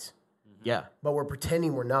guys. Yeah. But we're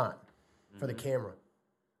pretending we're not for the camera.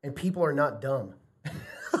 And people are not dumb.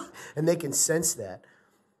 And they can sense that.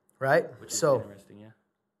 Right? Which is interesting,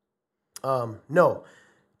 yeah. No.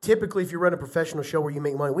 Typically, if you run a professional show where you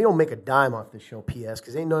make money, we don't make a dime off this show, PS,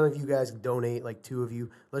 because ain't none of you guys donate, like two of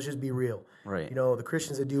you. Let's just be real. Right. The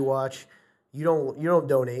Christians that do watch, you don't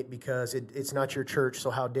donate because it's not your church,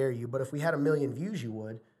 so how dare you. But if we had 1 million views, you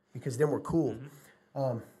would, because then we're cool.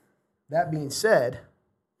 Mm-hmm. That being said,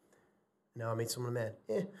 now I made someone mad.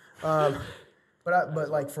 But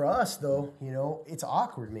like for us, though, it's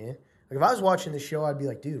awkward, man. Like if I was watching the show, I'd be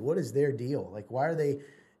like, dude, what is their deal? Like, why are they,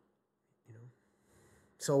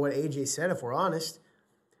 So what AJ said, if we're honest,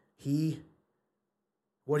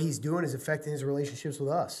 what he's doing is affecting his relationships with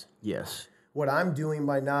us. Yes. What I'm doing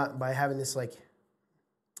by having this like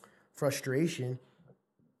frustration,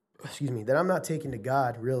 that I'm not taking to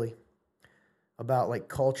God really about like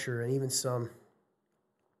culture and even some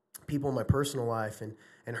people in my personal life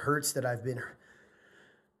and hurts that I've been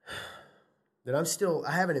that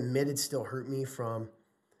I haven't admitted still hurt me from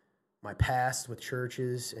my past with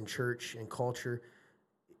churches and church and culture.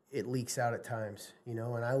 It leaks out at times, and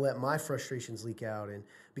I let my frustrations leak out. And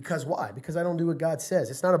because why? Because I don't do what God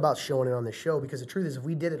says. It's not about showing it on the show, because the truth is if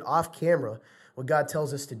we did it off camera, what God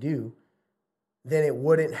tells us to do, then it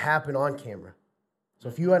wouldn't happen on camera. So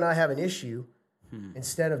if you and I have an issue,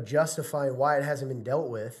 instead of justifying why it hasn't been dealt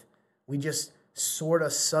with, we just sort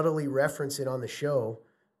of subtly reference it on the show.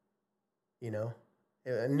 No,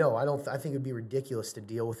 I think it'd be ridiculous to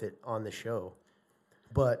deal with it on the show.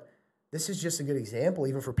 But this is just a good example,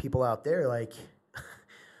 even for people out there. Like,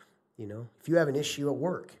 if you have an issue at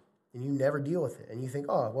work and you never deal with it, and you think,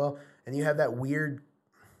 oh, well, and you have that weird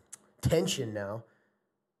tension now,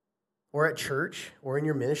 or at church, or in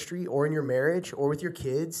your ministry, or in your marriage, or with your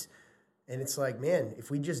kids, and it's like, man,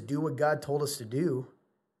 if we just do what God told us to do,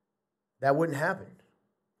 that wouldn't happen.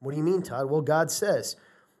 What do you mean, Todd? Well, God says,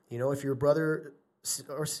 if your brother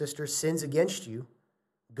or sister sins against you,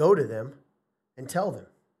 go to them and tell them.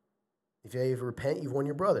 If you repent, you've won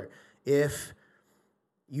your brother. If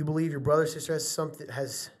you believe your brother or sister has something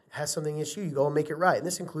against you, you go and make it right. And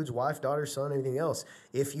this includes wife, daughter, son, anything else.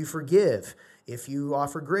 If you forgive, if you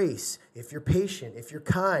offer grace, if you're patient, if you're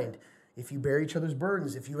kind, if you bear each other's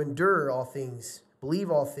burdens, if you endure all things,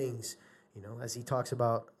 believe all things, as he talks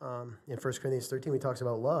about in 1 Corinthians 13, he talks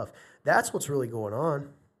about love. That's what's really going on.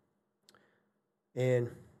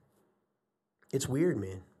 And it's weird,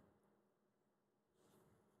 man.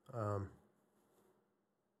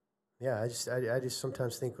 I just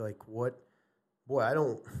sometimes think like,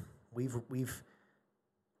 we've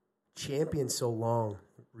championed so long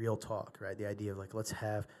real talk, right? The idea of like,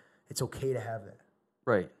 it's okay to have that.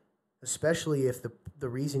 Right. Especially if the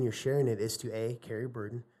reason you're sharing it is to A, carry a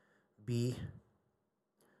burden, B,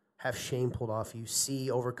 have shame pulled off you, C,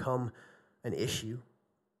 overcome an issue.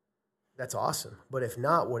 That's awesome. But if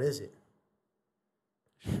not, what is it?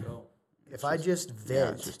 Show. If I just vent.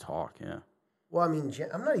 Yeah, it's just talk, yeah. Well, I mean,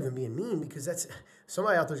 I'm not even being mean because that's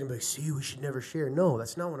somebody out there's going to be like, see, we should never share. No,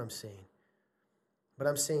 that's not what I'm saying. But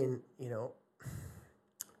I'm saying, I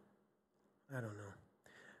don't know.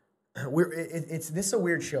 This is a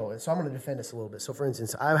weird show, and so I'm going to defend this a little bit. So, for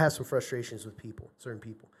instance, I have some frustrations with certain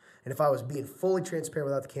people. And if I was being fully transparent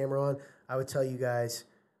without the camera on, I would tell you guys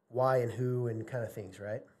why and who and kind of things,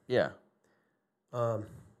 right? Yeah. Or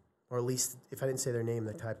at least if I didn't say their name,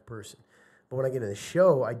 the type of person. But when I get in the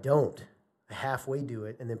show, I don't. I halfway do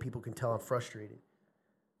it, and then people can tell I'm frustrated.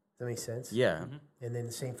 Does that make sense? Yeah. Mm-hmm. And then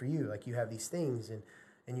the same for you. Like, you have these things, and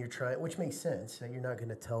you're trying, which makes sense, that you're not going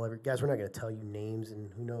to tell guys, we're not going to tell you names,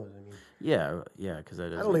 and who knows? I mean, Yeah, because I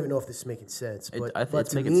don't even know if this is making sense. But I think but it's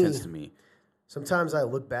to making me, sense to me. sometimes I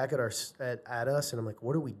look back at us, and I'm like,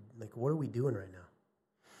 what are we doing right now?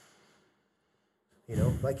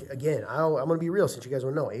 Like, again, I'm going to be real since you guys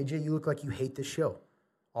don't know. AJ, you look like you hate this show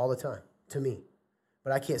all the time, to me.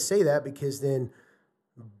 But I can't say that because then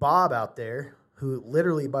Bob out there, who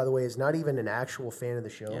literally, by the way, is not even an actual fan of the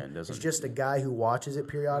show. Yeah, is just a guy who watches it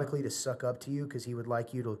periodically to suck up to you because he would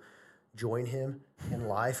like you to join him in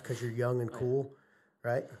life because you're young and cool,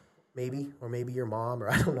 right? Maybe. Or maybe your mom, or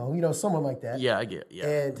I don't know, someone like that. Yeah, I get it. Yeah.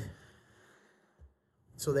 And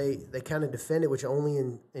so they kind of defend it, which only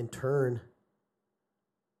in turn,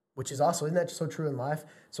 which is also, isn't that so true in life?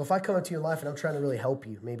 So if I come into your life and I'm trying to really help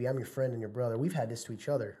you, maybe I'm your friend and your brother. We've had this to each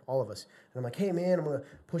other, all of us. And I'm like, hey, man, I'm going to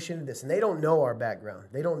push into this. And they don't know our background.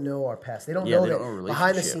 They don't know our past. They don't know that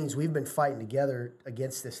behind the scenes we've been fighting together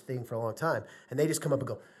against this thing for a long time. And they just come up and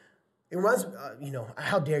go, it reminds me,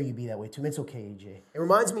 how dare you be that way to him? It's okay, AJ. It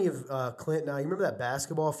reminds me of Clint. Now, you remember that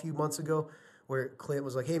basketball a few months ago where Clint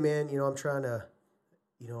was like, hey, man, I'm trying to,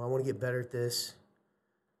 I want to get better at this.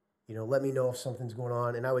 Let me know if something's going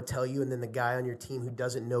on. And I would tell you, and then the guy on your team who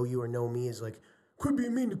doesn't know you or know me is like, quit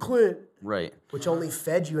being mean to Clint. Right. Which only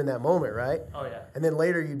fed you in that moment, right? Oh, yeah. And then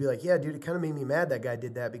later you'd be like, yeah, dude, it kind of made me mad that guy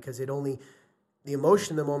did that because the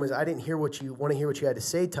emotion in the moment is I didn't want to hear what you had to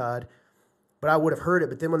say, Todd, but I would have heard it.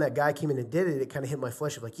 But then when that guy came in and did it, it kind of hit my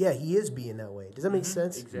flesh of like, yeah, he is being that way. Does that make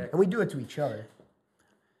sense? Exactly. And we do it to each other.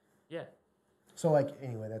 Yeah. So,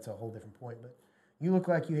 anyway, that's a whole different point. But you look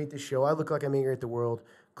like you hate this show. I look like I'm angry at the world.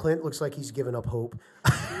 Clint looks like he's given up hope.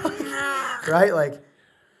 Right? Like,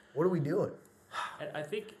 what are we doing? And I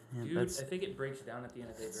think, I think it breaks down at the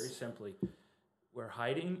end of the day very simply. We're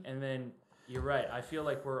hiding, and then you're right. I feel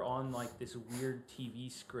like we're on like this weird TV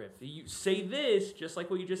script. You say this, just like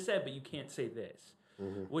what you just said, but you can't say this,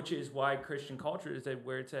 which is why Christian culture is at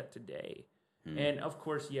where it's at today. And of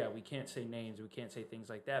course, yeah, we can't say names, we can't say things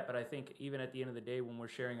like that. But I think even at the end of the day, when we're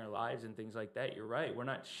sharing our lives and things like that, you're right. We're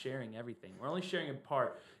not sharing everything. We're only sharing in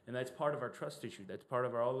part, and that's part of our trust issue. That's part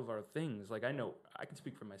of all of our things. Like I know, I can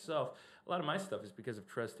speak for myself. A lot of my stuff is because of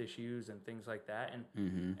trust issues and things like that.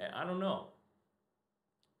 And I don't know.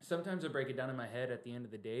 Sometimes I break it down in my head. At the end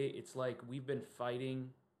of the day, it's like we've been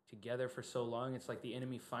fighting together for so long. It's like the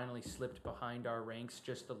enemy finally slipped behind our ranks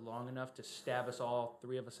just long enough to stab us all,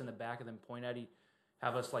 three of us in the back, and then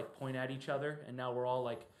have us point at each other. And now we're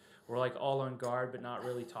all all on guard, but not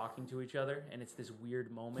really talking to each other. And it's this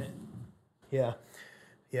weird moment. Yeah.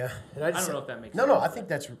 And I don't know if that makes sense. No, I think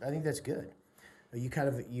that's good.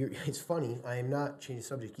 It's funny. I am not changing the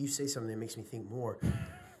subject. You say something that makes me think more,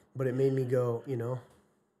 but it made me go,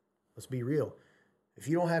 let's be real. If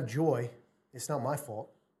you don't have joy, it's not my fault.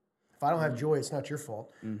 If I don't have joy, it's not your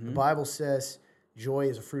fault. The Bible says joy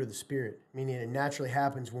is a fruit of the Spirit, meaning it naturally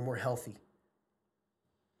happens when we're healthy.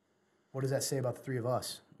 What does that say about the three of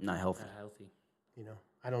us? Not healthy. Not healthy.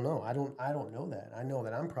 I don't know. I don't know that. I know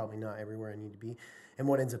that I'm probably not everywhere I need to be. And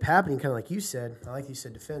what ends up happening, kind of like you said, I like you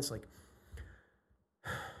said defense, like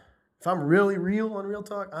if I'm really real on Real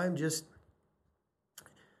Talk, I'm just,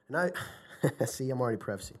 and I, see, I'm already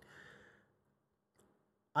prefacing.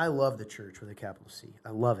 I love the church with a capital C. I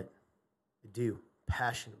love it. I do.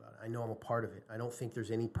 Passionate about it. I know I'm a part of it. I don't think there's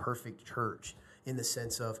any perfect church in the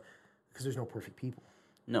sense of, because there's no perfect people.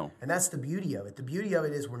 No. And that's the beauty of it. The beauty of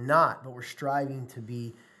it is we're not, but we're striving to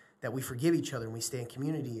be, that we forgive each other and we stay in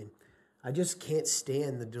community. And I just can't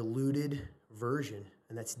stand the diluted version,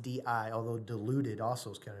 and that's D-I, although diluted also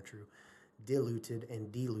is kind of true. Diluted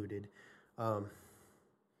and diluted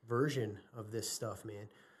version of this stuff, man.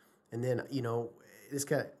 And then,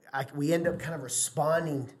 we end up kind of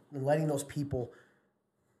responding and letting those people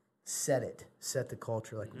set the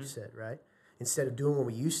culture like we said, right? Instead of doing what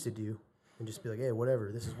we used to do and just be like, hey,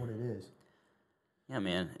 whatever, this is what it is. Yeah,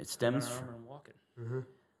 man, it stems from walking.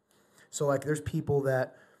 So like there's people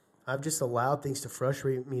that I've just allowed things to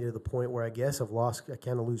frustrate me to the point where I guess I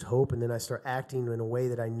kind of lose hope, and then I start acting in a way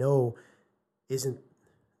that I know isn't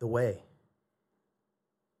the way,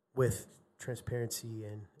 with transparency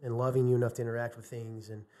and loving you enough to interact with things,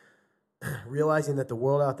 and realizing that the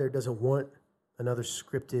world out there doesn't want another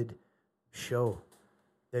scripted show.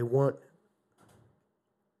 They want,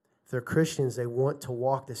 if they're Christians, they want to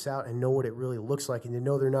walk this out and know what it really looks like, and to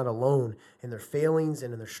know they're not alone in their failings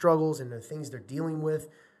and in their struggles and the things they're dealing with.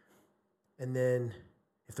 And then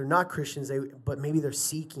if they're not Christians, but maybe they're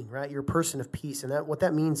seeking, right? You're a person of peace. And what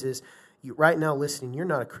that means is, you right now listening, you're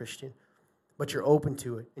not a Christian, but you're open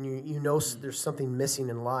to it. And you know there's something missing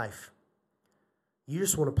in life. You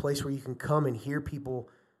just want a place where you can come and hear people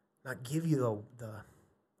not give you the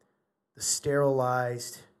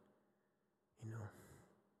sterilized,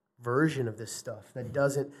 version of this stuff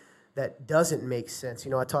that doesn't make sense.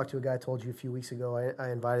 I talked to a guy, I told you a few weeks ago, I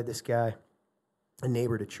invited this guy, a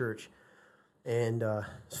neighbor, to church. And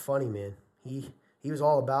it's funny, man. He was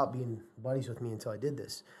all about being buddies with me until I did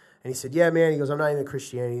this. And he said, yeah, man, he goes, I'm not into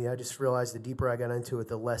Christianity. I just realized the deeper I got into it,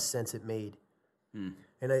 the less sense it made. And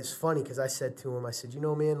it's funny because I said to him, I said,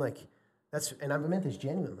 man, like, and I meant this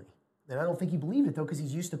genuinely. And I don't think he believed it, though, because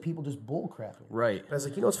he's used to people just bull-crapping. Right. But I was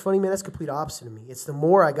like, what's funny, man? That's complete opposite of me. It's the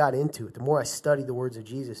more I got into it, the more I studied the words of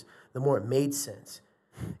Jesus, the more it made sense.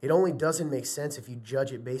 It only doesn't make sense if you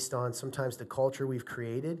judge it based on sometimes the culture we've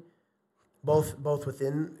created, both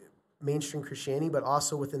within mainstream Christianity, but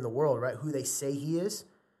also within the world, right? Who they say he is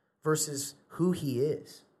versus who he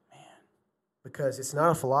is. Man. Because it's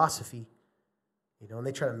not a philosophy, and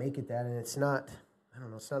they try to make it that, and it's not,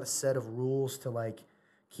 it's not a set of rules to, like,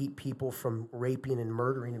 keep people from raping and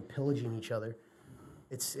murdering and pillaging each other.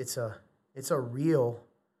 It's a real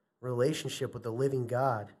relationship with the living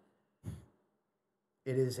God.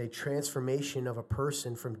 It is a transformation of a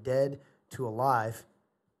person from dead to alive,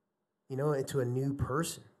 into a new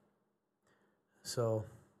person. So,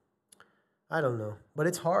 I don't know. But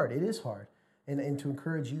it's hard. It is hard. And to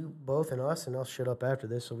encourage you both and us, and I'll shut up after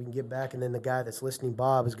this so we can get back, and then the guy that's listening,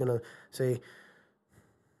 Bob, is going to say,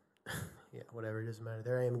 yeah, whatever, it doesn't matter.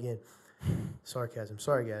 There I am again. Sarcasm.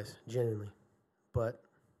 Sorry, guys, genuinely. But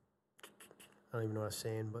I don't even know what I was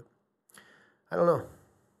saying, but I don't know.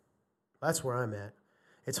 That's where I'm at.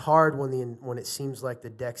 It's hard when it seems like the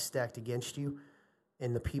deck's stacked against you,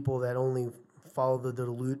 and the people that only follow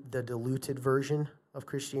the diluted version of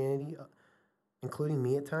Christianity, including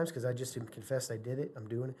me at times, because I just confessed I did it, I'm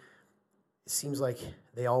doing it. It seems like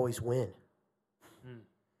they always win.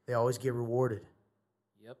 They always get rewarded.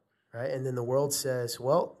 Yep. Right? And then the world says,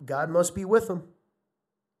 well, God must be with them.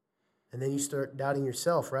 And then you start doubting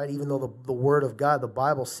yourself, right? Even though the Word of God, the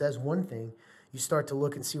Bible, says one thing, you start to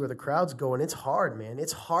look and see where the crowd's going. It's hard, man.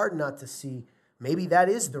 It's hard not to see maybe that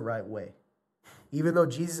is the right way. Even though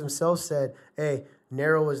Jesus himself said, hey,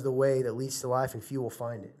 narrow is the way that leads to life and few will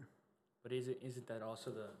find it. But isn't that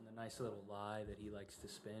also the nice little lie that he likes to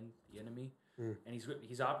spin, the enemy? And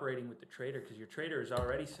he's operating with the traitor, because your traitor is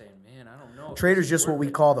already saying, man, I don't know. Traitor's just what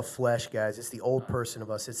we call the flesh, guys. It's the old person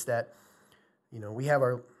of us. It's that, we have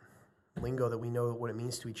our lingo that we know what it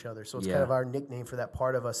means to each other. So it's kind of our nickname for that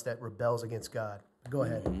part of us that rebels against God. Go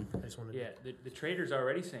ahead. I just wanted the traitor's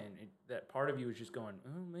already saying that part of you is just going,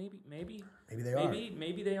 oh, maybe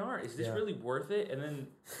they are. Is this really worth it? And then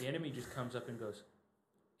the enemy just comes up and goes,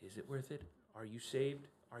 is it worth it? Are you saved?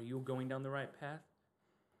 Are you going down the right path?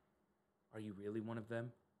 Are you really one of them?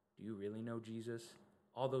 Do you really know Jesus?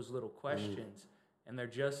 All those little questions. And they're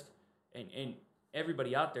just, and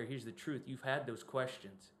everybody out there, here's the truth. You've had those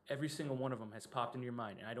questions. Every single one of them has popped into your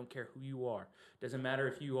mind. And I don't care who you are. Doesn't matter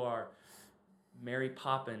if you are Mary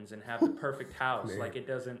Poppins and have the perfect house. Like it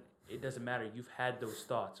doesn't matter. You've had those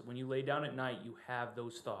thoughts. When you lay down at night, you have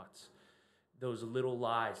those thoughts. Those little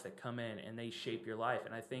lies that come in and they shape your life.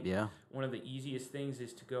 And I think one of the easiest things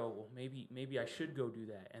is to go, well, maybe I should go do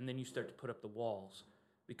that. And then you start to put up the walls.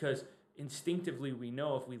 Because instinctively we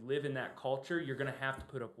know if we live in that culture, you're going to have to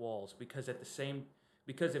put up walls. Because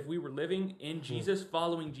if we were living in Jesus,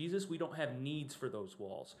 following Jesus, we don't have needs for those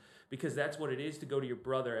walls. Because that's what it is to go to your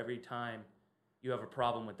brother every time you have a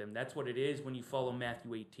problem with them. That's what it is when you follow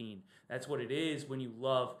Matthew 18. That's what it is when you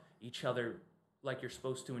love each other like you're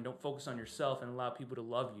supposed to and don't focus on yourself and allow people to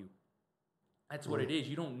love you. That's what it is.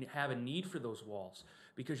 You don't have a need for those walls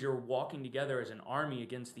because you're walking together as an army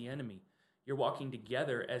against the enemy. You're walking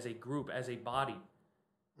together as a group, as a body.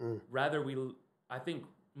 I think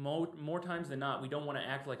more times than not, we don't want to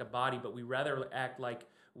act like a body, but we rather act like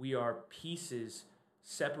we are pieces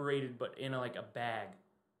separated, but in like a bag.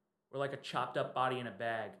 We're like a chopped up body in a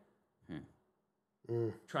bag,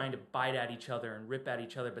 trying to bite at each other and rip at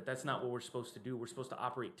each other. But that's not what we're supposed to do. We're supposed to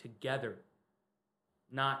operate together,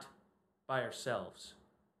 not by ourselves.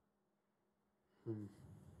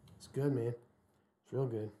 It's good, man. It's real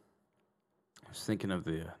good. I was thinking of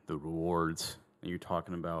the rewards. You're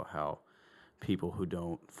talking about how people who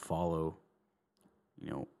don't follow,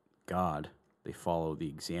 God, they follow the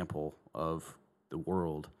example of the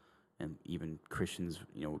world, and even Christians,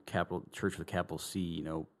 capital church with a capital C,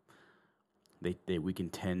 we can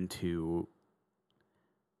tend to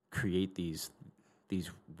create these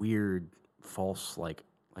weird, false, like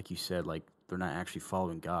you said, like they're not actually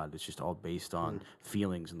following God. It's just all based on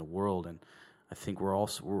feelings in the world. And I think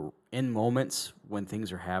we're in moments when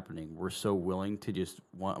things are happening, we're so willing to just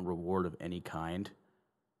want a reward of any kind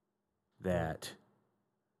that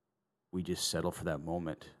we just settle for that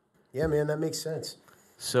moment. Yeah, man, that makes sense.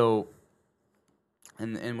 So,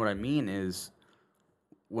 and what I mean is,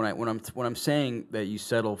 when I'm saying that you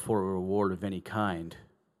settle for a reward of any kind,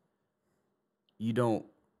 you don't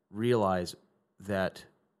realize that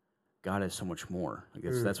God has so much more. Like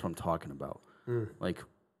that's what I'm talking about. Like,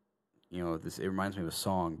 it reminds me of a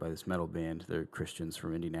song by this metal band. They're Christians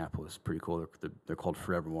from Indianapolis. Pretty cool. They're called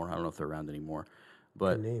Forevermore. I don't know if they're around anymore,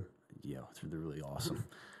 but good name. Yeah, they're really awesome.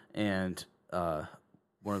 And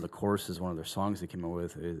one of the choruses, one of their songs they came up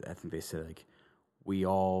with, I think they said like, we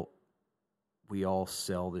all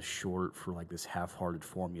sell this short for like this half-hearted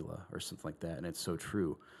formula or something like that, and it's so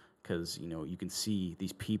true because you can see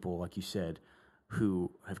these people, like you said,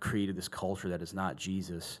 who have created this culture that is not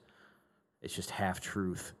Jesus. It's just half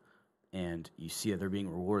truth, and you see that they're being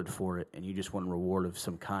rewarded for it, and you just want a reward of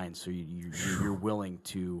some kind. So you're willing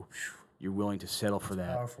to settle for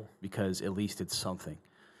that. Powerful. Because at least it's something.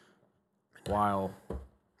 While,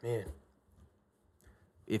 man,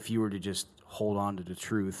 if you were to just hold on to the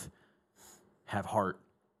truth, have heart,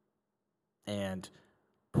 and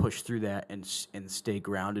push through that and stay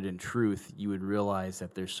grounded in truth, you would realize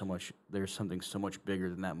that there's something so much bigger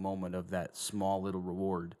than that moment of that small little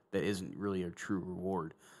reward that isn't really a true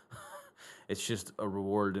reward. It's just a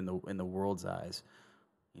reward in the world's eyes.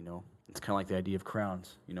 It's kind of like the idea of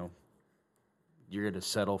crowns. You're going to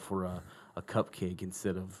settle for a cupcake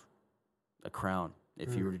instead of a crown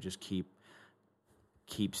if you were to just keep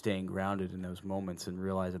staying grounded in those moments and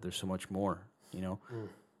realize that there's so much more.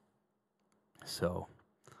 So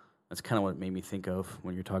that's kind of what it made me think of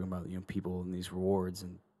when you're talking about people and these rewards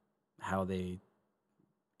and how it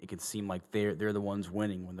can seem like they're the ones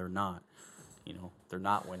winning when they're not. They're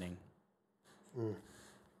not winning.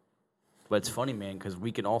 But it's funny, man, because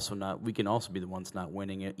we can also be the ones not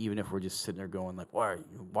winning it, even if we're just sitting there going like, why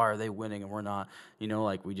are they winning and we're not?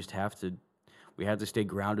 Like we just have to stay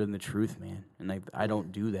grounded in the truth, man. And I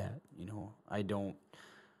don't do that. I don't.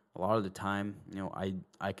 A lot of the time,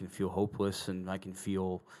 I can feel hopeless and I can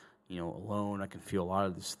feel, alone. I can feel a lot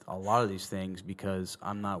of these things because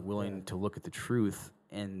I'm not willing to look at the truth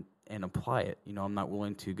and apply it. I'm not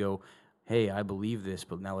willing to go, hey, I believe this,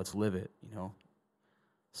 but now let's live it.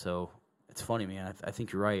 So it's funny, man. I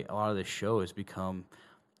think you're right. A lot of this show has become,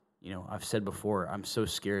 I've said before, I'm so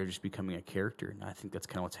scared of just becoming a character, and I think that's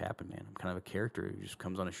kind of what's happened, man. I'm kind of a character who just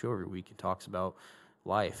comes on a show every week and talks about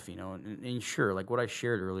life, and sure, like what I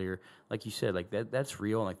shared earlier, like you said, like that's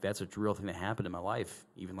real, and like that's a real thing that happened in my life,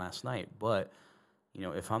 even last night. But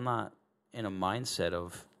if I'm not in a mindset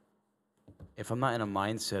of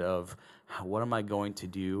what am I going to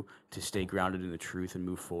do to stay grounded in the truth and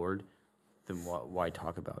move forward, then why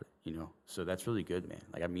talk about it? So that's really good, man.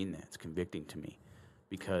 Like I mean that. It's convicting to me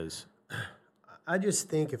because I just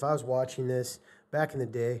think if I was watching this back in the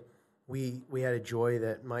day, we had a joy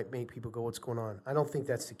that might make people go, what's going on? I don't think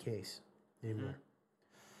that's the case anymore.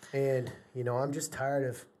 And, I'm just tired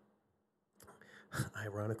of,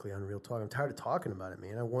 ironically, on Real Talk, I'm tired of talking about it,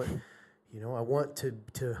 man. I want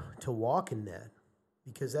to walk in that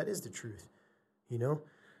because that is the truth,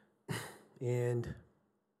 And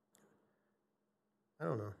I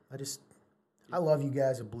don't know. I love you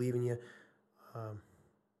guys. I believe in you.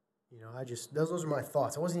 Those are my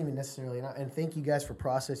thoughts. I wasn't even necessarily, and thank you guys for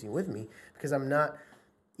processing with me because I'm not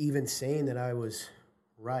even saying that I was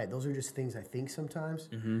right. Those are just things I think sometimes.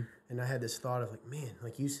 Mm-hmm. And I had this thought of like, man,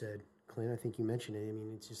 like you said, Clint, I think you mentioned it. I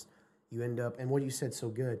mean, it's just, you end up, and what you said so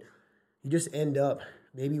good, you just end up,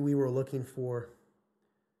 maybe we were looking for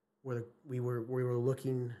we were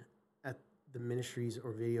looking at the ministries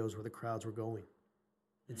or videos where the crowds were going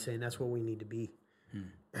and saying that's what we need to be.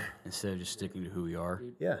 Instead of just sticking to who we are.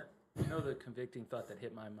 Yeah. the convicting thought that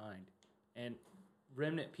hit my mind. And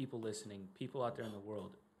remnant people listening, people out there in the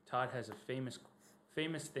world, Todd has a famous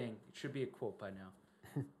thing. It should be a quote by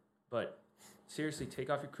now. But seriously, take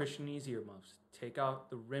off your Christianese earmuffs. Take out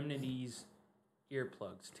the remnantese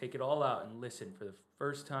earplugs. Take it all out and listen for the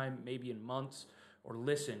first time, maybe in months, or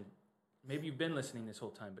listen. Maybe you've been listening this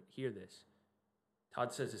whole time, but hear this.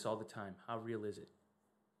 Todd says this all the time. How real is it?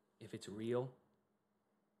 If it's real,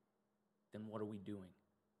 then what are we doing?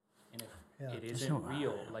 And if it isn't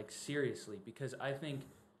real, like seriously, because I think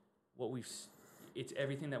it's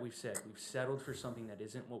everything that we've said. We've settled for something that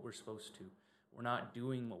isn't what we're supposed to. We're not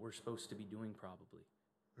doing what we're supposed to be doing probably.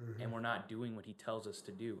 Mm-hmm. And we're not doing what he tells us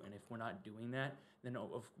to do. And if we're not doing that, then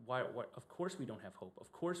of course we don't have hope.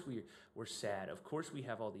 Of course we're sad. Of course we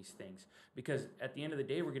have all these things. Because at the end of the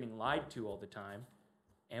day, we're getting lied to all the time,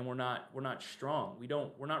 and we're not strong.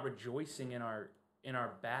 We're not rejoicing in our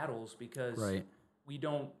battles because we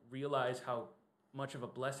don't realize how much of a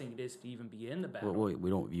blessing it is to even be in the battle. Well, we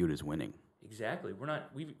don't view it as winning. Exactly.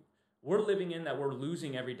 We're living in that we're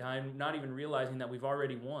losing every time, not even realizing that we've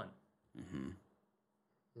already won. Mm-hmm.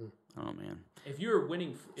 Oh man! If you're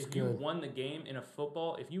winning, if you won the game in a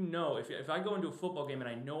football, if I go into a football game and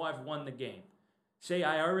I know I've won the game, say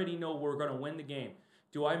I already know we're going to win the game,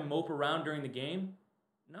 do I mope around during the game?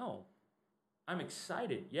 No, I'm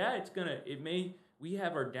excited. Yeah, we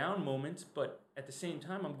have our down moments, but at the same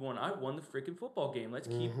time, I'm going, I won the freaking football game. Let's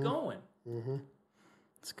keep going. Mm-hmm.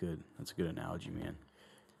 That's good. That's a good analogy, man.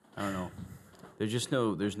 I don't know.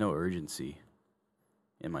 There's no urgency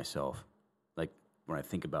in myself. Like when I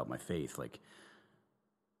think about my faith, like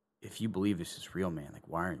if you believe this is real, man, like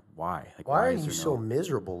why? Like why are you so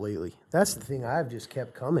miserable lately? That's the thing I've just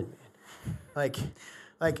kept coming, man.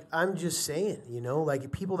 Like I'm just saying,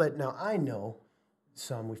 like people that now I know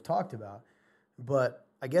some we've talked about, but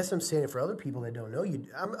I guess I'm saying it for other people that don't know you.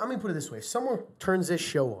 I'm going to put it this way. If someone turns this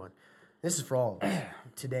show on, this is for all of us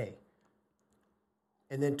today,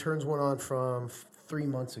 and then turns one on from 3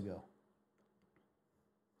 months ago.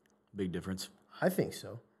 Big difference. I think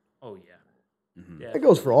so. Oh, yeah. Mm-hmm. Yeah. It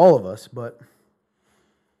goes for all of us,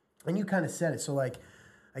 and you kind of said it. So, like,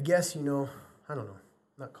 I guess, I don't know.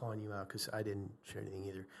 I'm not calling you out because I didn't share anything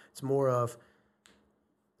either. It's more of,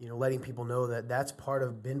 letting people know that that's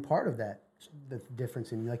been part of that, the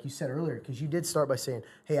difference in you, like you said earlier, because you did start by saying,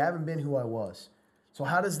 hey, I haven't been who I was. So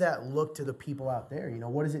how does that look to the people out there?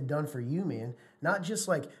 What has it done for you, man? Not just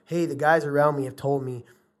like, hey, the guys around me have told me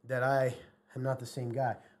that I am not the same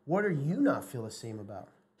guy. What are you not feel the same about?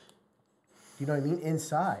 You know what I mean?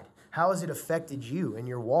 Inside. How has it affected you in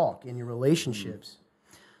your walk, in your relationships?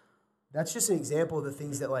 That's just an example of the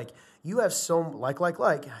things that, like, you have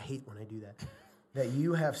I hate when I do that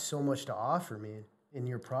you have so much to offer, man, in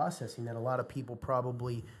your processing that a lot of people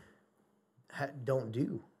probably don't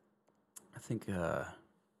do. I think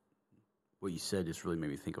what you said just really made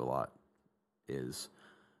me think a lot is,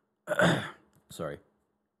 sorry,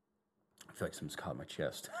 I feel like something's caught in my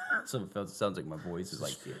chest. So it sounds like my voice is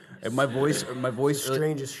like, and my voice. It's the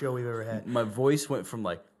strangest show we've ever had. My voice went from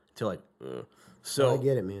like to like, so. I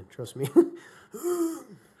get it, man. Trust me.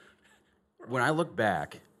 When I look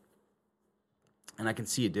back, and I can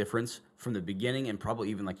see a difference from the beginning, and probably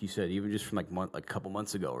even like you said, even just from like a couple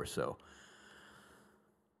months ago or so.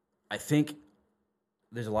 I think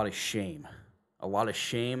there's a lot of shame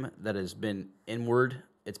that has been inward.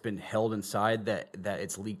 It's been held inside that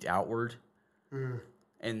it's leaked outward,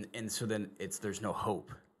 and so then there's no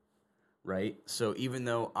hope, right? So even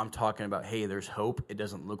though I'm talking about, hey, there's hope, it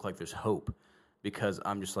doesn't look like there's hope because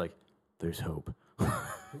I'm just like, there's hope. I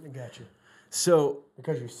got you. So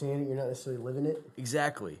because you're saying it, you're not necessarily living it.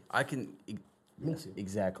 Exactly. I can. Me too.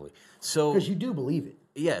 Exactly. So because you do believe it.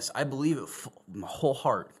 Yes, I believe it. My whole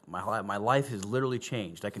heart. My life has literally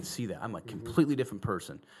changed. I can see that. I'm a completely different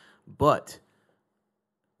person. But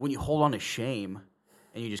when you hold on to shame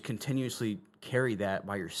and you just continuously carry that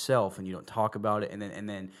by yourself and you don't talk about it, and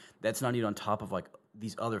then that's not even on top of like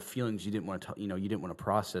these other feelings you didn't want to you didn't want to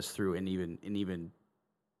process through and even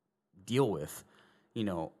deal with,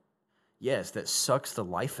 yes, that sucks the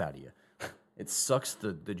life out of you. It sucks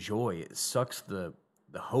the joy. It sucks the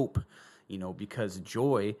hope. Because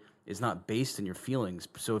joy is not based in your feelings.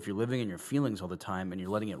 So if you're living in your feelings all the time and you're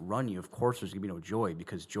letting it run you, of course there's going to be no joy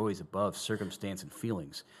because joy is above circumstance and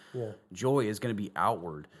feelings. Yeah. Joy is going to be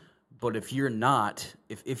outward. But if you're not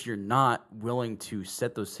willing to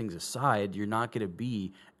set those things aside, you're not going to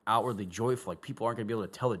be outwardly joyful. Like people aren't going to be able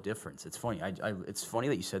to tell the difference. It's funny. It's funny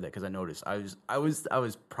that you said that because I noticed I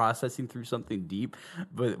was processing through something deep,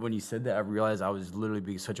 but when you said that, I realized I was literally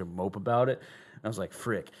being such a mope about it. And I was like,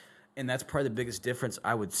 frick. And that's probably the biggest difference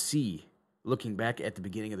I would see looking back at the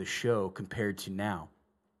beginning of the show compared to now,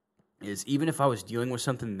 is even if I was dealing with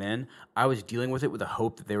something then, I was dealing with it with a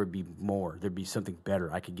hope that there would be more. There'd be something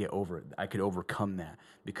better. I could get over it. I could overcome that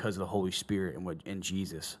because of the Holy Spirit and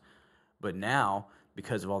Jesus. But now,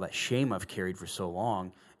 because of all that shame I've carried for so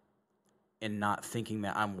long and not thinking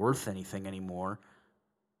that I'm worth anything anymore,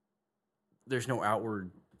 there's no outward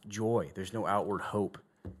joy. There's no outward hope.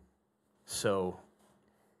 So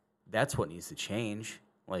that's what needs to change.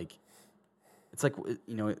 Like, it's like,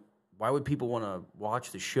 why would people want to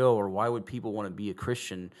watch the show, or why would people want to be a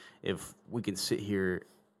Christian if we can sit here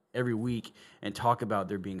every week and talk about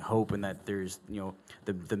there being hope, and that there's,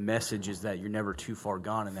 the message is that you're never too far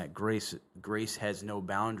gone, and that grace has no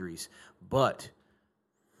boundaries. But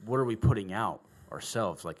what are we putting out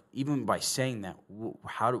ourselves? Like, even by saying that,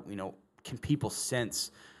 how do can people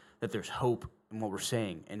sense that there's hope in what we're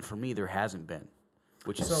saying? And for me, there hasn't been,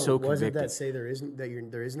 which is so convicting. Wasn't that say there is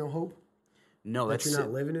no hope? No, that you're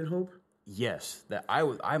not living in hope? Yes, that I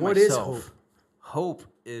what myself. What is hope?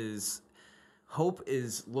 Hope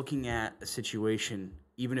is looking at a situation,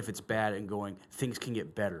 even if it's bad, and going, things can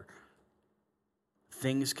get better.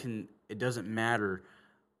 It doesn't matter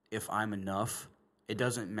if I'm enough. It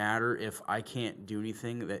doesn't matter if I can't do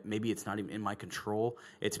anything, that maybe it's not even in my control.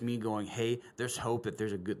 It's me going, hey, there's hope that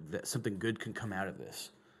that something good can come out of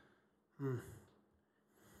this.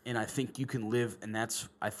 And I think you can live, and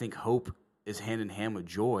I think hope is hand in hand with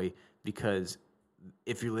joy, because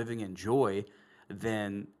if you're living in joy,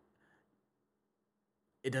 then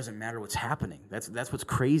it doesn't matter what's happening. That's what's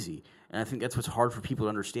crazy, and I think that's what's hard for people to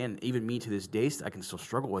understand. Even me to this day, I can still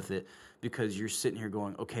struggle with it, because you're sitting here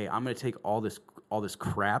going, okay, I'm going to take all this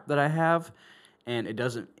crap that I have, and it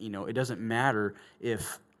doesn't matter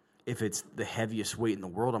if it's the heaviest weight in the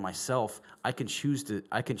world on myself. I can choose to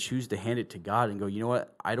hand it to God and go, you know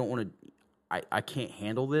what? I don't want to. I can't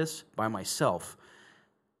handle this by myself.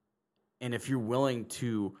 And if you're willing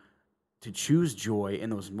to choose joy in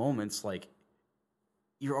those moments, like,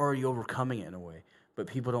 you're already overcoming it in a way. But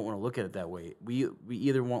people don't want to look at it that way. We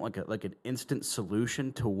either want like an instant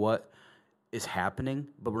solution to what is happening,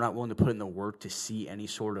 but we're not willing to put in the work to see any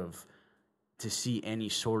sort of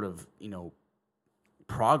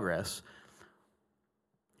progress,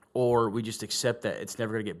 or we just accept that it's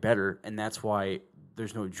never going to get better, and that's why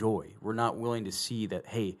there's no joy. We're not willing to see that,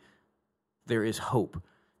 hey, there is hope.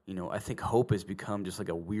 I think hope has become just like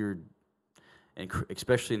a weird, and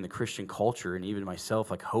especially in the Christian culture, and even myself,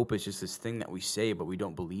 like, hope is just this thing that we say but we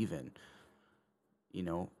don't believe in.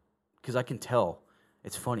 Because I can tell.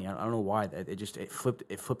 It's funny. I don't know why that it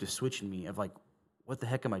flipped a switch in me of like, what the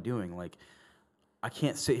heck am I doing? Like, I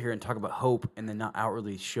can't sit here and talk about hope and then not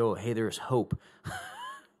outwardly show, hey, there's hope.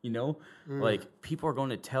 Like, people are going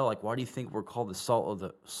to tell, like, why do you think we're called the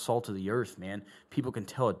salt of the earth, man? People can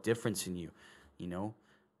tell a difference in you,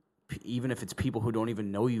 even if it's people who don't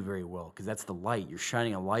even know you very well, because that's the light. You're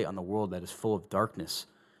shining a light on the world that is full of darkness.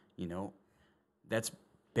 That's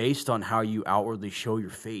based on how you outwardly show your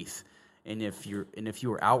faith. And if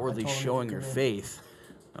you are outwardly showing your faith,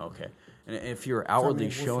 okay, and if you're outwardly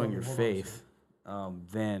showing your faith,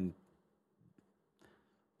 then.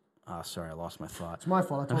 Sorry, I lost my thought. It's my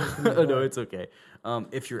fault. I totally oh, no, it's okay.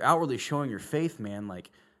 If you're outwardly showing your faith, man, like,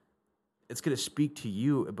 it's going to speak to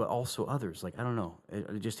you, but also others. Like, I don't know.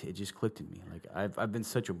 It just clicked in me. Like, I've been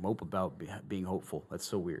such a mope about being hopeful. That's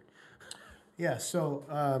so weird. Yeah, so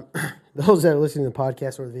those that are listening to the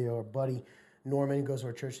podcast or the video, our buddy Norman, who goes to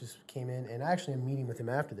our church, just came in, and I actually am meeting with him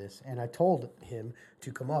after this, and I told him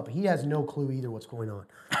to come up. He has no clue either what's going on.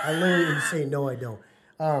 I literally am saying, no, I don't.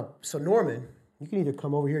 So Norman, you can either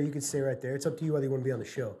come over here, you can stay right there. It's up to you whether you want to be on the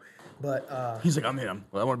show. But he's like, I'm in.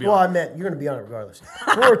 Well, I want to be on. Well, I meant you're going to be on it regardless.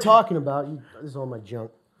 What we're talking about, this is all my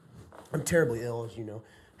junk. I'm terribly ill, as you know.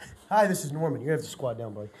 Hi, this is Norman. You're going to have to squat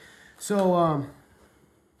down, buddy. So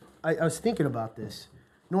I was thinking about this.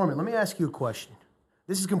 Norman, let me ask you a question.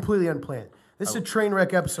 This is completely unplanned. This is a train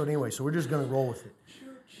wreck episode anyway, so we're just going to roll with it.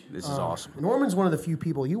 This is awesome. Norman's one of the few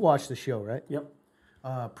people, you watch the show, right? Yep.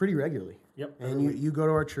 Pretty regularly. Yep. And you go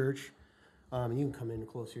to our church. And you can come in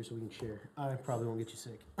close here so we can share. I probably won't get you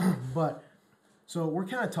sick. But, so we're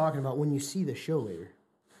kind of talking about when you see the show later,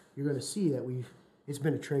 you're going to see that it's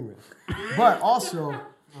been a train wreck. But also,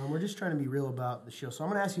 we're just trying to be real about the show. So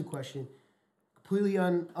I'm going to ask you a question, completely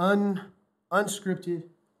unscripted.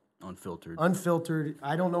 Unfiltered.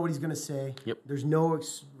 I don't know what he's going to say. Yep. There's no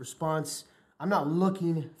response. I'm not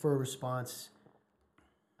looking for a response.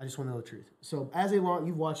 I just want to know the truth. So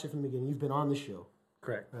you've watched it from the beginning. You've been on the show.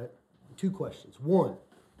 Correct. Right? 2 questions. 1,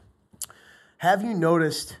 have you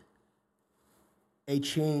noticed a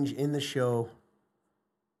change in the show,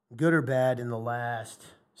 good or bad, in the last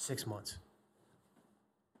 6 months?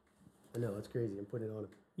 I know, it's crazy. I'm putting it on him.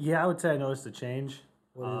 Yeah, I would say I noticed a change.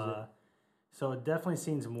 What is it? So it definitely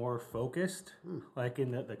seems more focused, like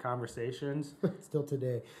in the conversations. Still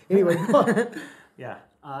today. Anyway, go on. Yeah.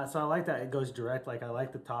 So I like that it goes direct. Like I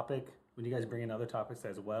like the topic when you guys bring in other topics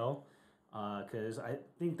as well, because I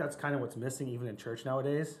think that's kind of what's missing even in church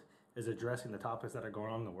nowadays is addressing the topics that are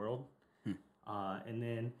going on in the world. And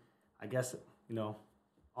then I guess,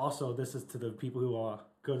 also this is to the people who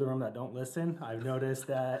go to the room that don't listen. I've noticed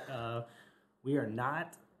that we are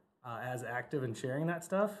not as active in sharing that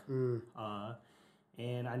stuff.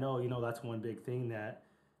 And I know, that's one big thing that,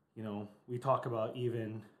 we talk about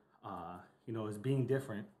even, is being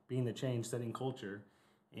different, being the change, setting culture.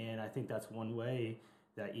 And I think that's one way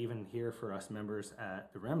that even here for us members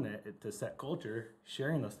at the Remnant to set culture,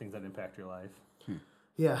 sharing those things that impact your life.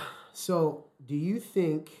 Yeah. So do you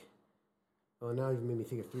think, now you've made me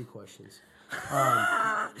think of 3 questions.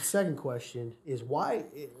 Second question is why,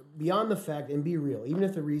 beyond the fact, and be real, even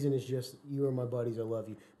if the reason is just you are my buddies, I love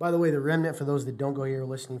you. By the way, the Remnant, for those that don't go here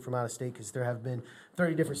listening from out of state, because there have been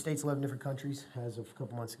 30 different states, 11 different countries as of a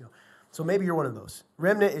couple months ago. So maybe you're one of those.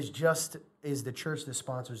 Remnant is the church that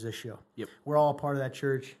sponsors this show. Yep. We're all a part of that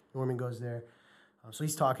church. Norman goes there. So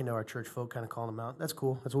he's talking to our church folk, kind of calling them out. That's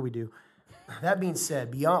cool. That's what we do. That being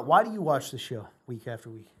said, why do you watch the show week after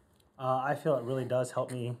week? I feel it really does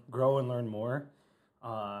help me grow and learn more.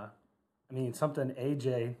 Something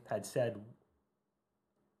AJ had said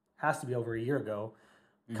has to be over a year ago,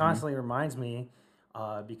 constantly reminds me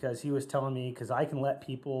because he was telling me, because I can let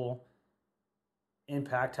people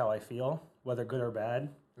impact how I feel, whether good or bad.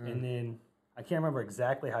 And then I can't remember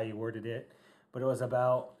exactly how you worded it, but it was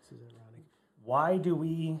about why do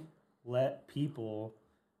we let people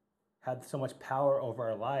have so much power over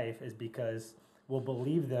our life is because we'll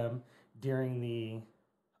believe them during the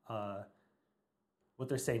what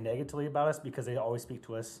they're saying negatively about us because they always speak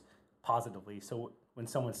to us positively. So when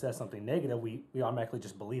someone says something negative, we automatically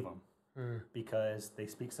just believe them because they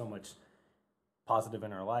speak so much positive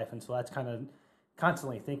in our life. And so that's kind of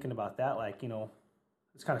constantly thinking about that. Like,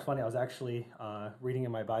 it's kind of funny. I was actually reading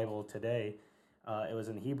in my Bible today. It was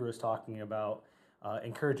in Hebrews talking about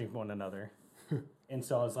encouraging one another. And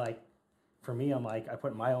so I was like, for me, I'm like, I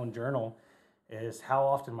put in my own journal is how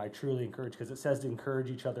often am I truly encouraged? Because it says to encourage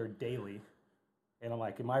each other daily. And I'm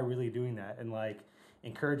like, am I really doing that? And like,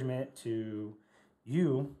 encouragement to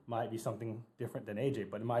you might be something different than AJ,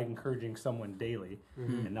 but am I encouraging someone daily?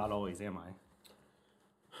 And not always am I.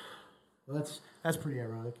 Well, that's pretty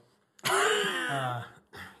ironic.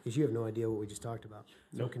 Because you have no idea what we just talked about.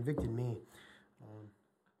 So it convicted me.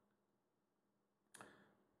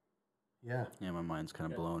 Yeah. Yeah, my mind's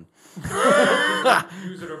kind of blown.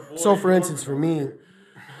 So, for instance, for me,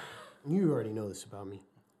 you already know this about me.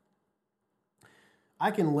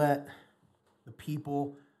 I can let the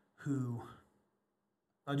people who,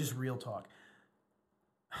 just real talk.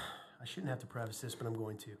 I shouldn't have to preface this, but I'm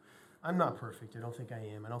going to. I'm not perfect. I don't think I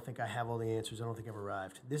am. I don't think I have all the answers. I don't think I've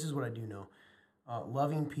arrived. This is what I do know.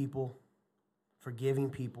 Loving people,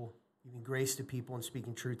 forgiving people, giving grace to people, and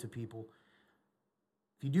speaking truth to people.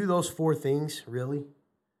 If you do those 4 things, really,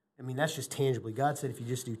 that's just tangibly. God said if you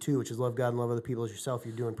just do 2, which is love God and love other people as yourself,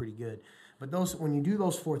 you're doing pretty good. But when you do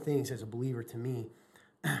those 4 things as a believer, to me,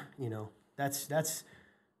 that's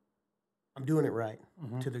I'm doing it right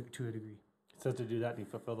to a degree. It says to do that and you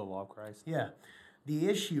fulfill the law of Christ. Yeah. The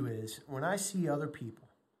issue is when I see other people,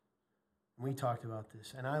 and we talked about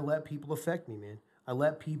this, and I let people affect me, man. I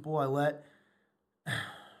let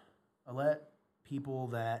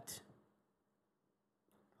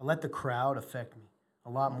the crowd affect me a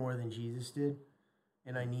lot more than Jesus did,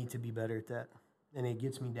 and I need to be better at that. And it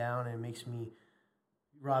gets me down and it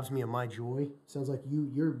robs me of my joy. Sounds like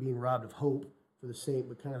you're being robbed of hope for the same,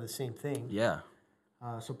 but kind of the same thing. Yeah.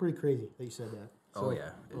 So pretty crazy that you said that. So, it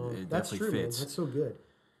that's definitely true, fits. Man. That's so good.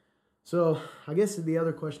 So I guess the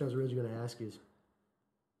other question I was originally going to ask is,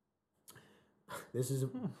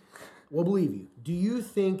 we'll believe you. Do you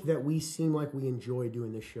think that we seem like we enjoy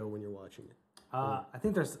doing this show when you're watching it? I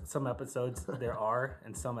think there's some episodes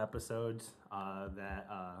and some episodes that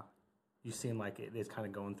you seem like it's kind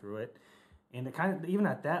of going through it. And it kind of, even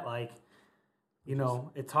at that, like,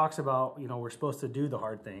 it talks about, we're supposed to do the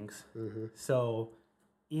hard things. So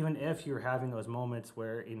even if you're having those moments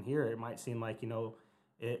where in here it might seem like,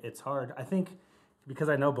 it's hard. I think because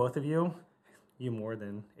I know both of you more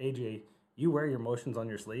than AJ, you wear your emotions on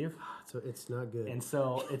your sleeve. So it's not good. And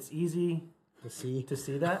so it's easy to see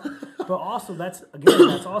that. But also that's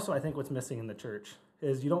also I think what's missing in the church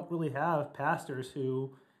is you don't really have pastors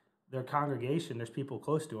who their congregation, there's people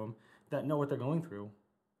close to them that know what they're going through.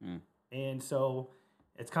 And so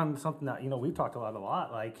it's kind of something that, we've talked about a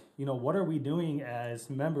lot. Like, what are we doing as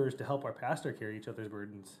members to help our pastor carry each other's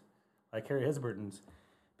burdens? Like, carry his burdens.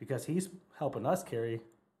 Because he's helping us carry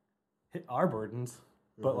our burdens.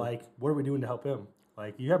 But, like, what are we doing to help him?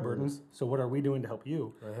 Like, you have burdens, so what are we doing to help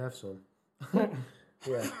you? I have some. Yeah.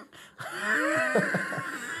 Well,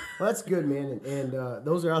 that's good, man. And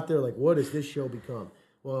those are out there like, what does this show become?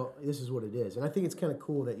 Well, this is what it is. And I think it's kind of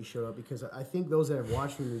cool that you showed up because I think those that have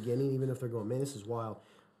watched from the beginning, even if they're going, man, this is wild,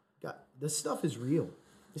 God, this stuff is real.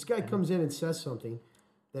 This guy comes in and says something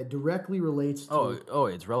that directly relates to... Oh,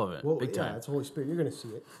 it's relevant. Well, big time. It's Holy Spirit. You're going to see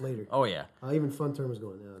it later. Oh, yeah. Even Fun Term was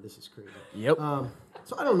going, no, this is crazy. Yep.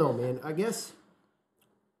 So I don't know, man. I guess...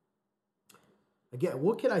 Again,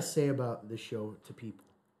 what can I say about this show to people?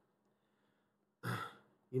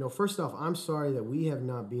 First off, I'm sorry that we have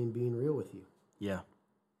not been being real with you. Yeah.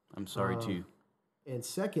 I'm sorry, too. And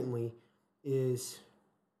secondly is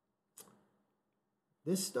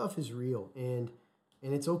this stuff is real, and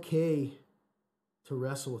it's okay to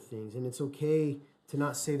wrestle with things, and it's okay to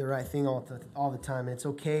not say the right thing all the time, and it's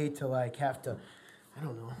okay to like have to, I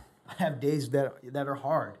don't know, have days that are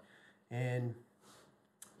hard, and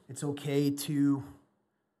it's okay to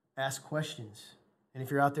ask questions. And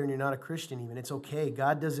if you're out there and you're not a Christian even, it's okay.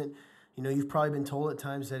 God doesn't, you've probably been told at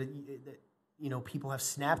times that people have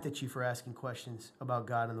snapped at you for asking questions about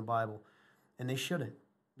God and the Bible, and they shouldn't,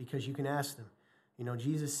 because you can ask them.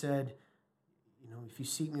 Jesus said, if you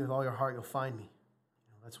seek me with all your heart, you'll find me.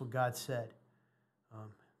 That's what God said.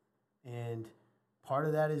 And part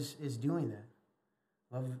of that is doing that.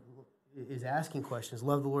 Love is asking questions.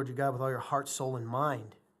 Love the Lord your God with all your heart, soul, and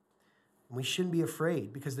mind. And we shouldn't be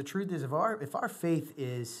afraid, because the truth is, if our faith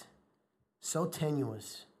is so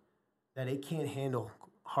tenuous that it can't handle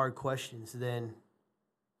hard questions, then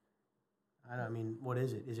what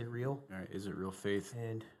is it? Is it real? All right, is it real faith?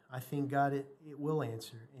 And I think God, it will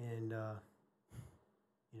answer. And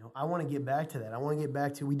I want to get back to that. I want to get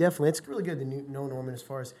back to, it's really good to know, Norman, as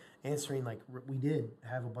far as answering, like, we did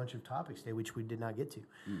have a bunch of topics today, which we did not get to.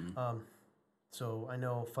 Mm-hmm. So I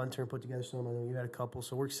know Fun Term put together some. I know you had a couple.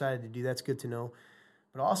 So we're excited to do that. It's good to know.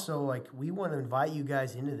 But also, like, we want to invite you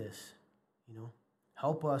guys into this.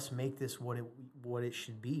 Help us make this what it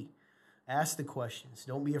should be. Ask the questions.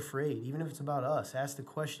 Don't be afraid. Even if it's about us, ask the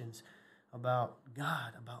questions about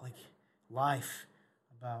God, about like life,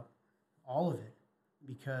 about all of it.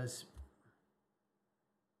 Because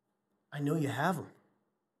I know you have them.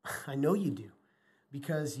 I know you do.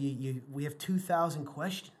 Because we have 2,000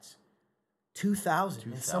 questions.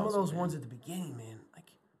 2,000. And some of those ones at the beginning, man,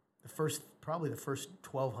 like probably the first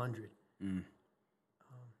 1,200.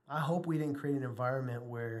 I hope we didn't create an environment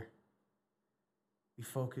where we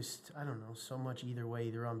focused, I don't know, so much either way,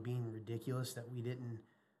 either on being ridiculous that we didn't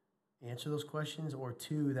answer those questions, or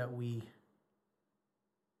two, that we,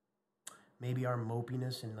 maybe our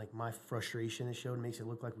mopiness and like my frustration it showed makes it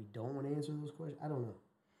look like we don't want to answer those questions. I don't know.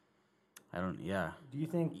 Yeah. Do you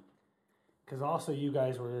think, because also you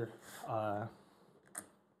guys were,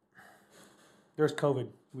 there's COVID.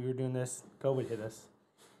 We were doing this, COVID hit us.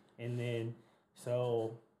 And then,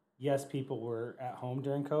 so, yes, people were at home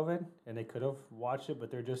during COVID, and they could have watched it, but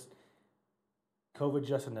they're just, COVID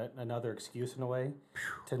just another excuse in a way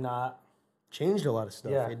to not. Changed a lot of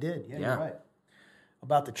stuff. Yeah. It did. Yeah, you're right.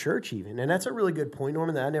 About the church even. And that's a really good point,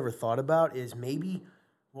 Norman, that I never thought about, is maybe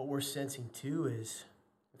what we're sensing too is...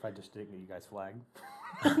 If I just didn't get you guys flagged.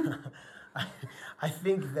 I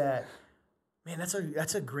think that, man,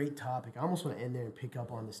 that's a great topic. I almost want to end there and pick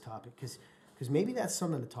up on this topic because maybe that's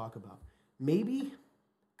something to talk about. Maybe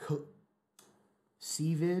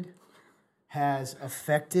CVID has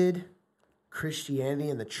affected Christianity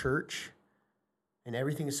and the church and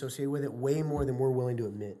everything associated with it way more than we're willing to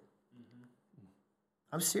admit.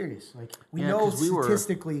 I'm serious. Like, we know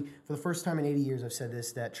statistically, for the first time in 80 years, I've said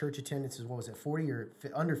this, that church attendance is, what was it, 40 or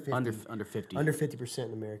under 50? Under 50. Under 50%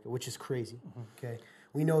 in America, which is crazy. Okay,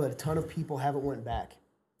 we know that a ton of people haven't went back.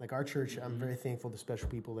 Like our church, I'm very thankful to special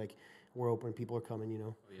people. Like, we're open, people are coming.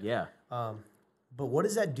 Yeah. But what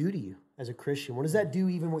does that do to you as a Christian? What does that do?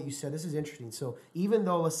 Even what you said. This is interesting. So even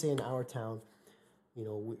though, let's say in our town,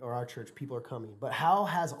 or our church, people are coming, but how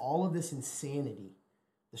has all of this insanity,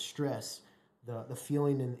 the stress, the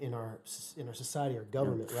feeling in our society, our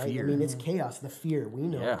government, right? Fear. I mean, it's chaos, the fear, we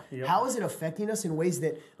know. Yeah. Yep. How is it affecting us in ways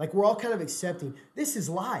that, like, we're all kind of accepting, this is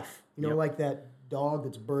life. Like that dog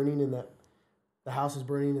that's burning in the house is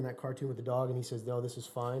burning in that cartoon with the dog, and he says, no, this is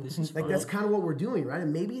fine. That's kind of what we're doing, right?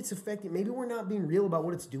 And maybe it's affecting, maybe we're not being real about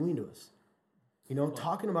what it's doing to us.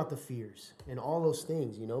 Talking about the fears and all those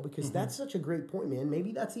things, because that's such a great point, man.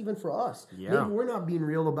 Maybe that's even for us. Yeah. Maybe we're not being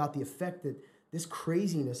real about the effect that this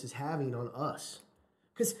craziness is having on us.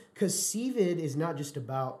 Because CVID is not just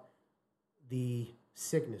about the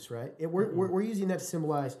sickness, right? We're using that to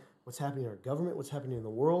symbolize what's happening in our government, what's happening in the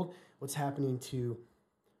world, what's happening to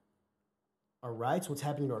our rights, what's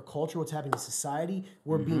happening to our culture, what's happening to society.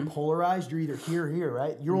 We're being polarized. You're either here or here,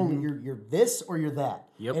 right? You're only you're this or you're that.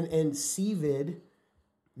 Yep. And CVID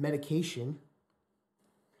medication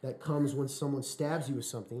that comes when someone stabs you with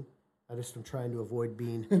something. I'm trying to avoid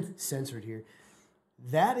being censored here.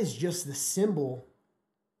 That is just the symbol.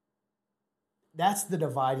 That's the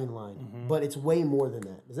dividing line, but it's way more than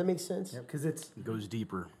that. Does that make sense? Yeah, because it goes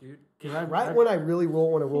deeper. Dude, When I really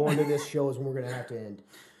want to roll into this show is when we're going to have to end.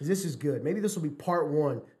 Because this is good. Maybe this will be part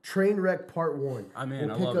 1. Trainwreck part 1. I'm in.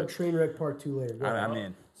 We'll I pick love up it. Trainwreck part 2 later. Go ahead. I'm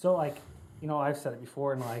in. So, like, I've said it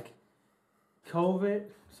before, and like, COVID.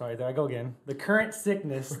 Sorry, there I go again. The current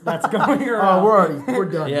sickness that's going around. We're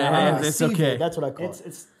done. Yeah, it's CVID, okay. That's what I call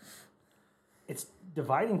It's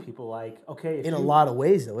dividing people. Like, okay, in a lot of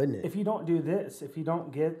ways, though, isn't it? if you don't do this, if you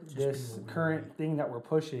don't get this current thing that we're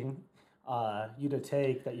pushing you to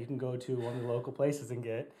take, that you can go to one of the local places and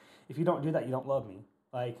get, if you don't do that, you don't love me.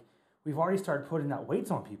 Like, we've already started putting that weights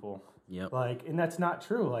on people. Yep. Like, and that's not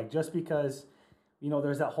true. Like, just because,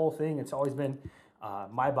 there's that whole thing, it's always been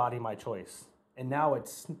my body, my choice. And now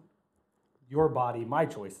it's your body, my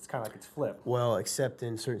choice. It's kind of like it's flipped. Well, except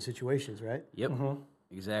in certain situations, right? Yep.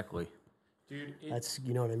 Exactly. Dude, That's,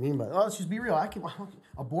 you know what I mean? But let's just be real.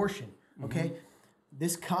 Abortion, okay?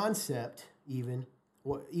 This concept, even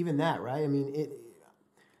that, right? I mean,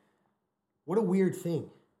 what a weird thing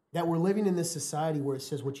that we're living in this society where it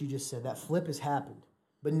says what you just said. That flip has happened,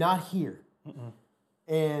 but not here.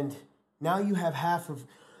 And now you have half of.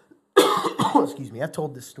 Excuse me. I've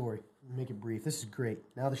told this story. Make it brief. This is great.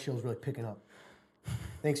 Now the show's really picking up.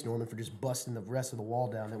 Thanks, Norman, for just busting the rest of the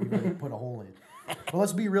wall down that we've already put a hole in. But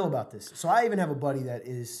let's be real about this. So I even have a buddy that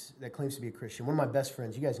claims to be a Christian. One of my best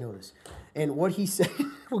friends. You guys know this. And what he said,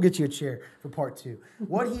 we'll get you a chair for part 2.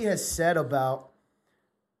 What he has said about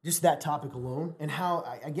just that topic alone, and how,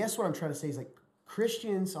 I guess what I'm trying to say is like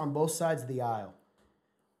Christians on both sides of the aisle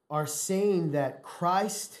are saying that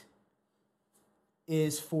Christ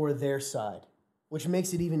is for their side, which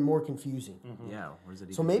makes it even more confusing. Yeah. Where does it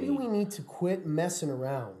even So maybe mean? we need to quit messing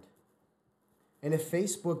around. And if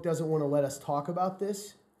Facebook doesn't want to let us talk about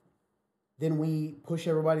this, then we push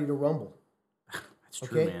everybody to Rumble. That's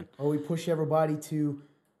true, Okay? man. Or we push everybody to,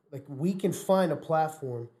 like, we can find a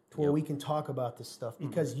platform to where Yep. we can talk about this stuff,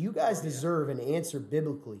 because you guys deserve an answer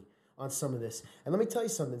biblically on some of this. And let me tell you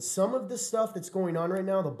something. Some of the stuff that's going on right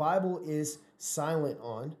now, the Bible is silent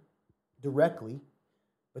on directly,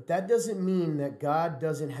 but that doesn't mean that God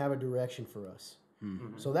doesn't have a direction for us.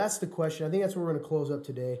 So that's the question. I think that's where we're going to close up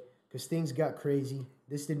today, because things got crazy.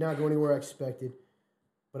 This did not go anywhere I expected,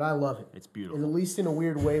 but I love it. It's beautiful. And at least in a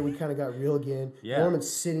weird way, we kind of got real again. Yeah. Norman's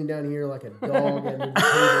sitting down here like a dog at the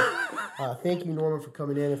table. Thank you, Norman, for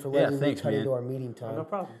coming in and for letting me cut into our meeting time. No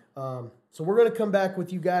problem. So we're going to come back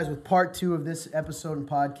with you guys with part 2 of this episode and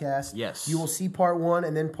podcast. Yes. You will see part 1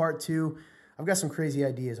 and then part 2. I've got some crazy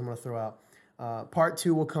ideas I'm going to throw out. Part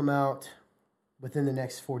 2 will come out within the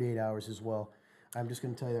next 48 hours as well. I'm just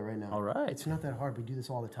going to tell you that right now. All right. It's not that hard. We do this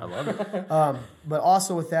all the time. I love it. But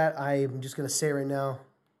also with that, I'm just going to say right now,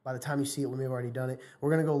 by the time you see it, we may have already done it. We're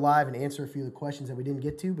going to go live and answer a few of the questions that we didn't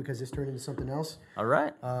get to because this turned into something else. All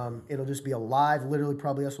right. It'll just be a live, literally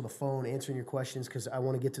probably us with a phone answering your questions because I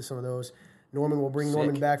want to get to some of those. Norman will bring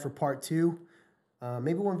Norman back for part 2.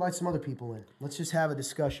 Maybe we'll invite some other people in. Let's just have a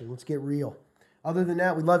discussion. Let's get real. Other than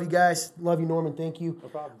that, we love you guys. Love you, Norman. Thank you. No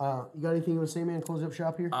problem. You got anything you want to say, man? Close up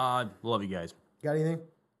shop here? Love you guys. Got anything?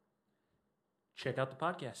 check out the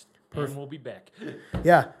podcast. And we'll be back.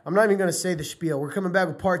 Yeah, I'm not even going to say the spiel. We're coming back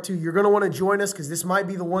with part 2. You're going to want to join us because this might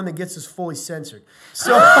be the one that gets us fully censored.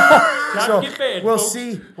 So, Get banned, we'll folks.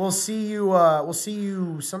 see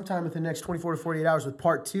you sometime within the next 24 to 48 hours with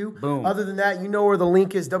part 2. Boom. Other than that, you know where the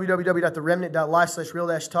link is,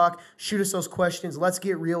 www.theremnant.life/real-talk. Shoot us those questions. Let's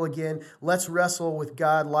get real again. Let's wrestle with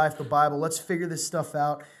God, life, the Bible. Let's figure this stuff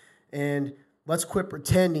out. And let's quit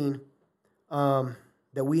pretending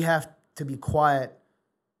that we have to be quiet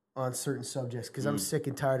on certain subjects because I'm sick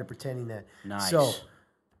and tired of pretending that. Nice. So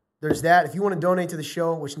there's that. If you want to donate to the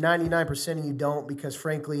show, which 99% of you don't because,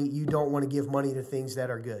 frankly, you don't want to give money to things that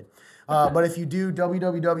are good. But if you do,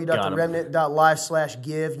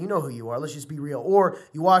 www.theremnant.life/give, you know who you are. Let's just be real. Or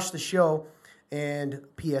you watch the show, and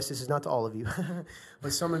P.S., this is not to all of you,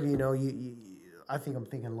 but some of you know, I think I'm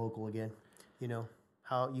thinking local again. You know,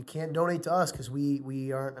 how you can't donate to us because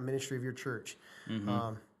we aren't a ministry of your church.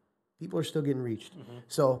 People are still getting reached.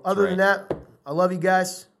 So other than that, I love you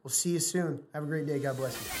guys. We'll see you soon. Have a great day. God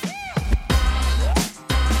bless you.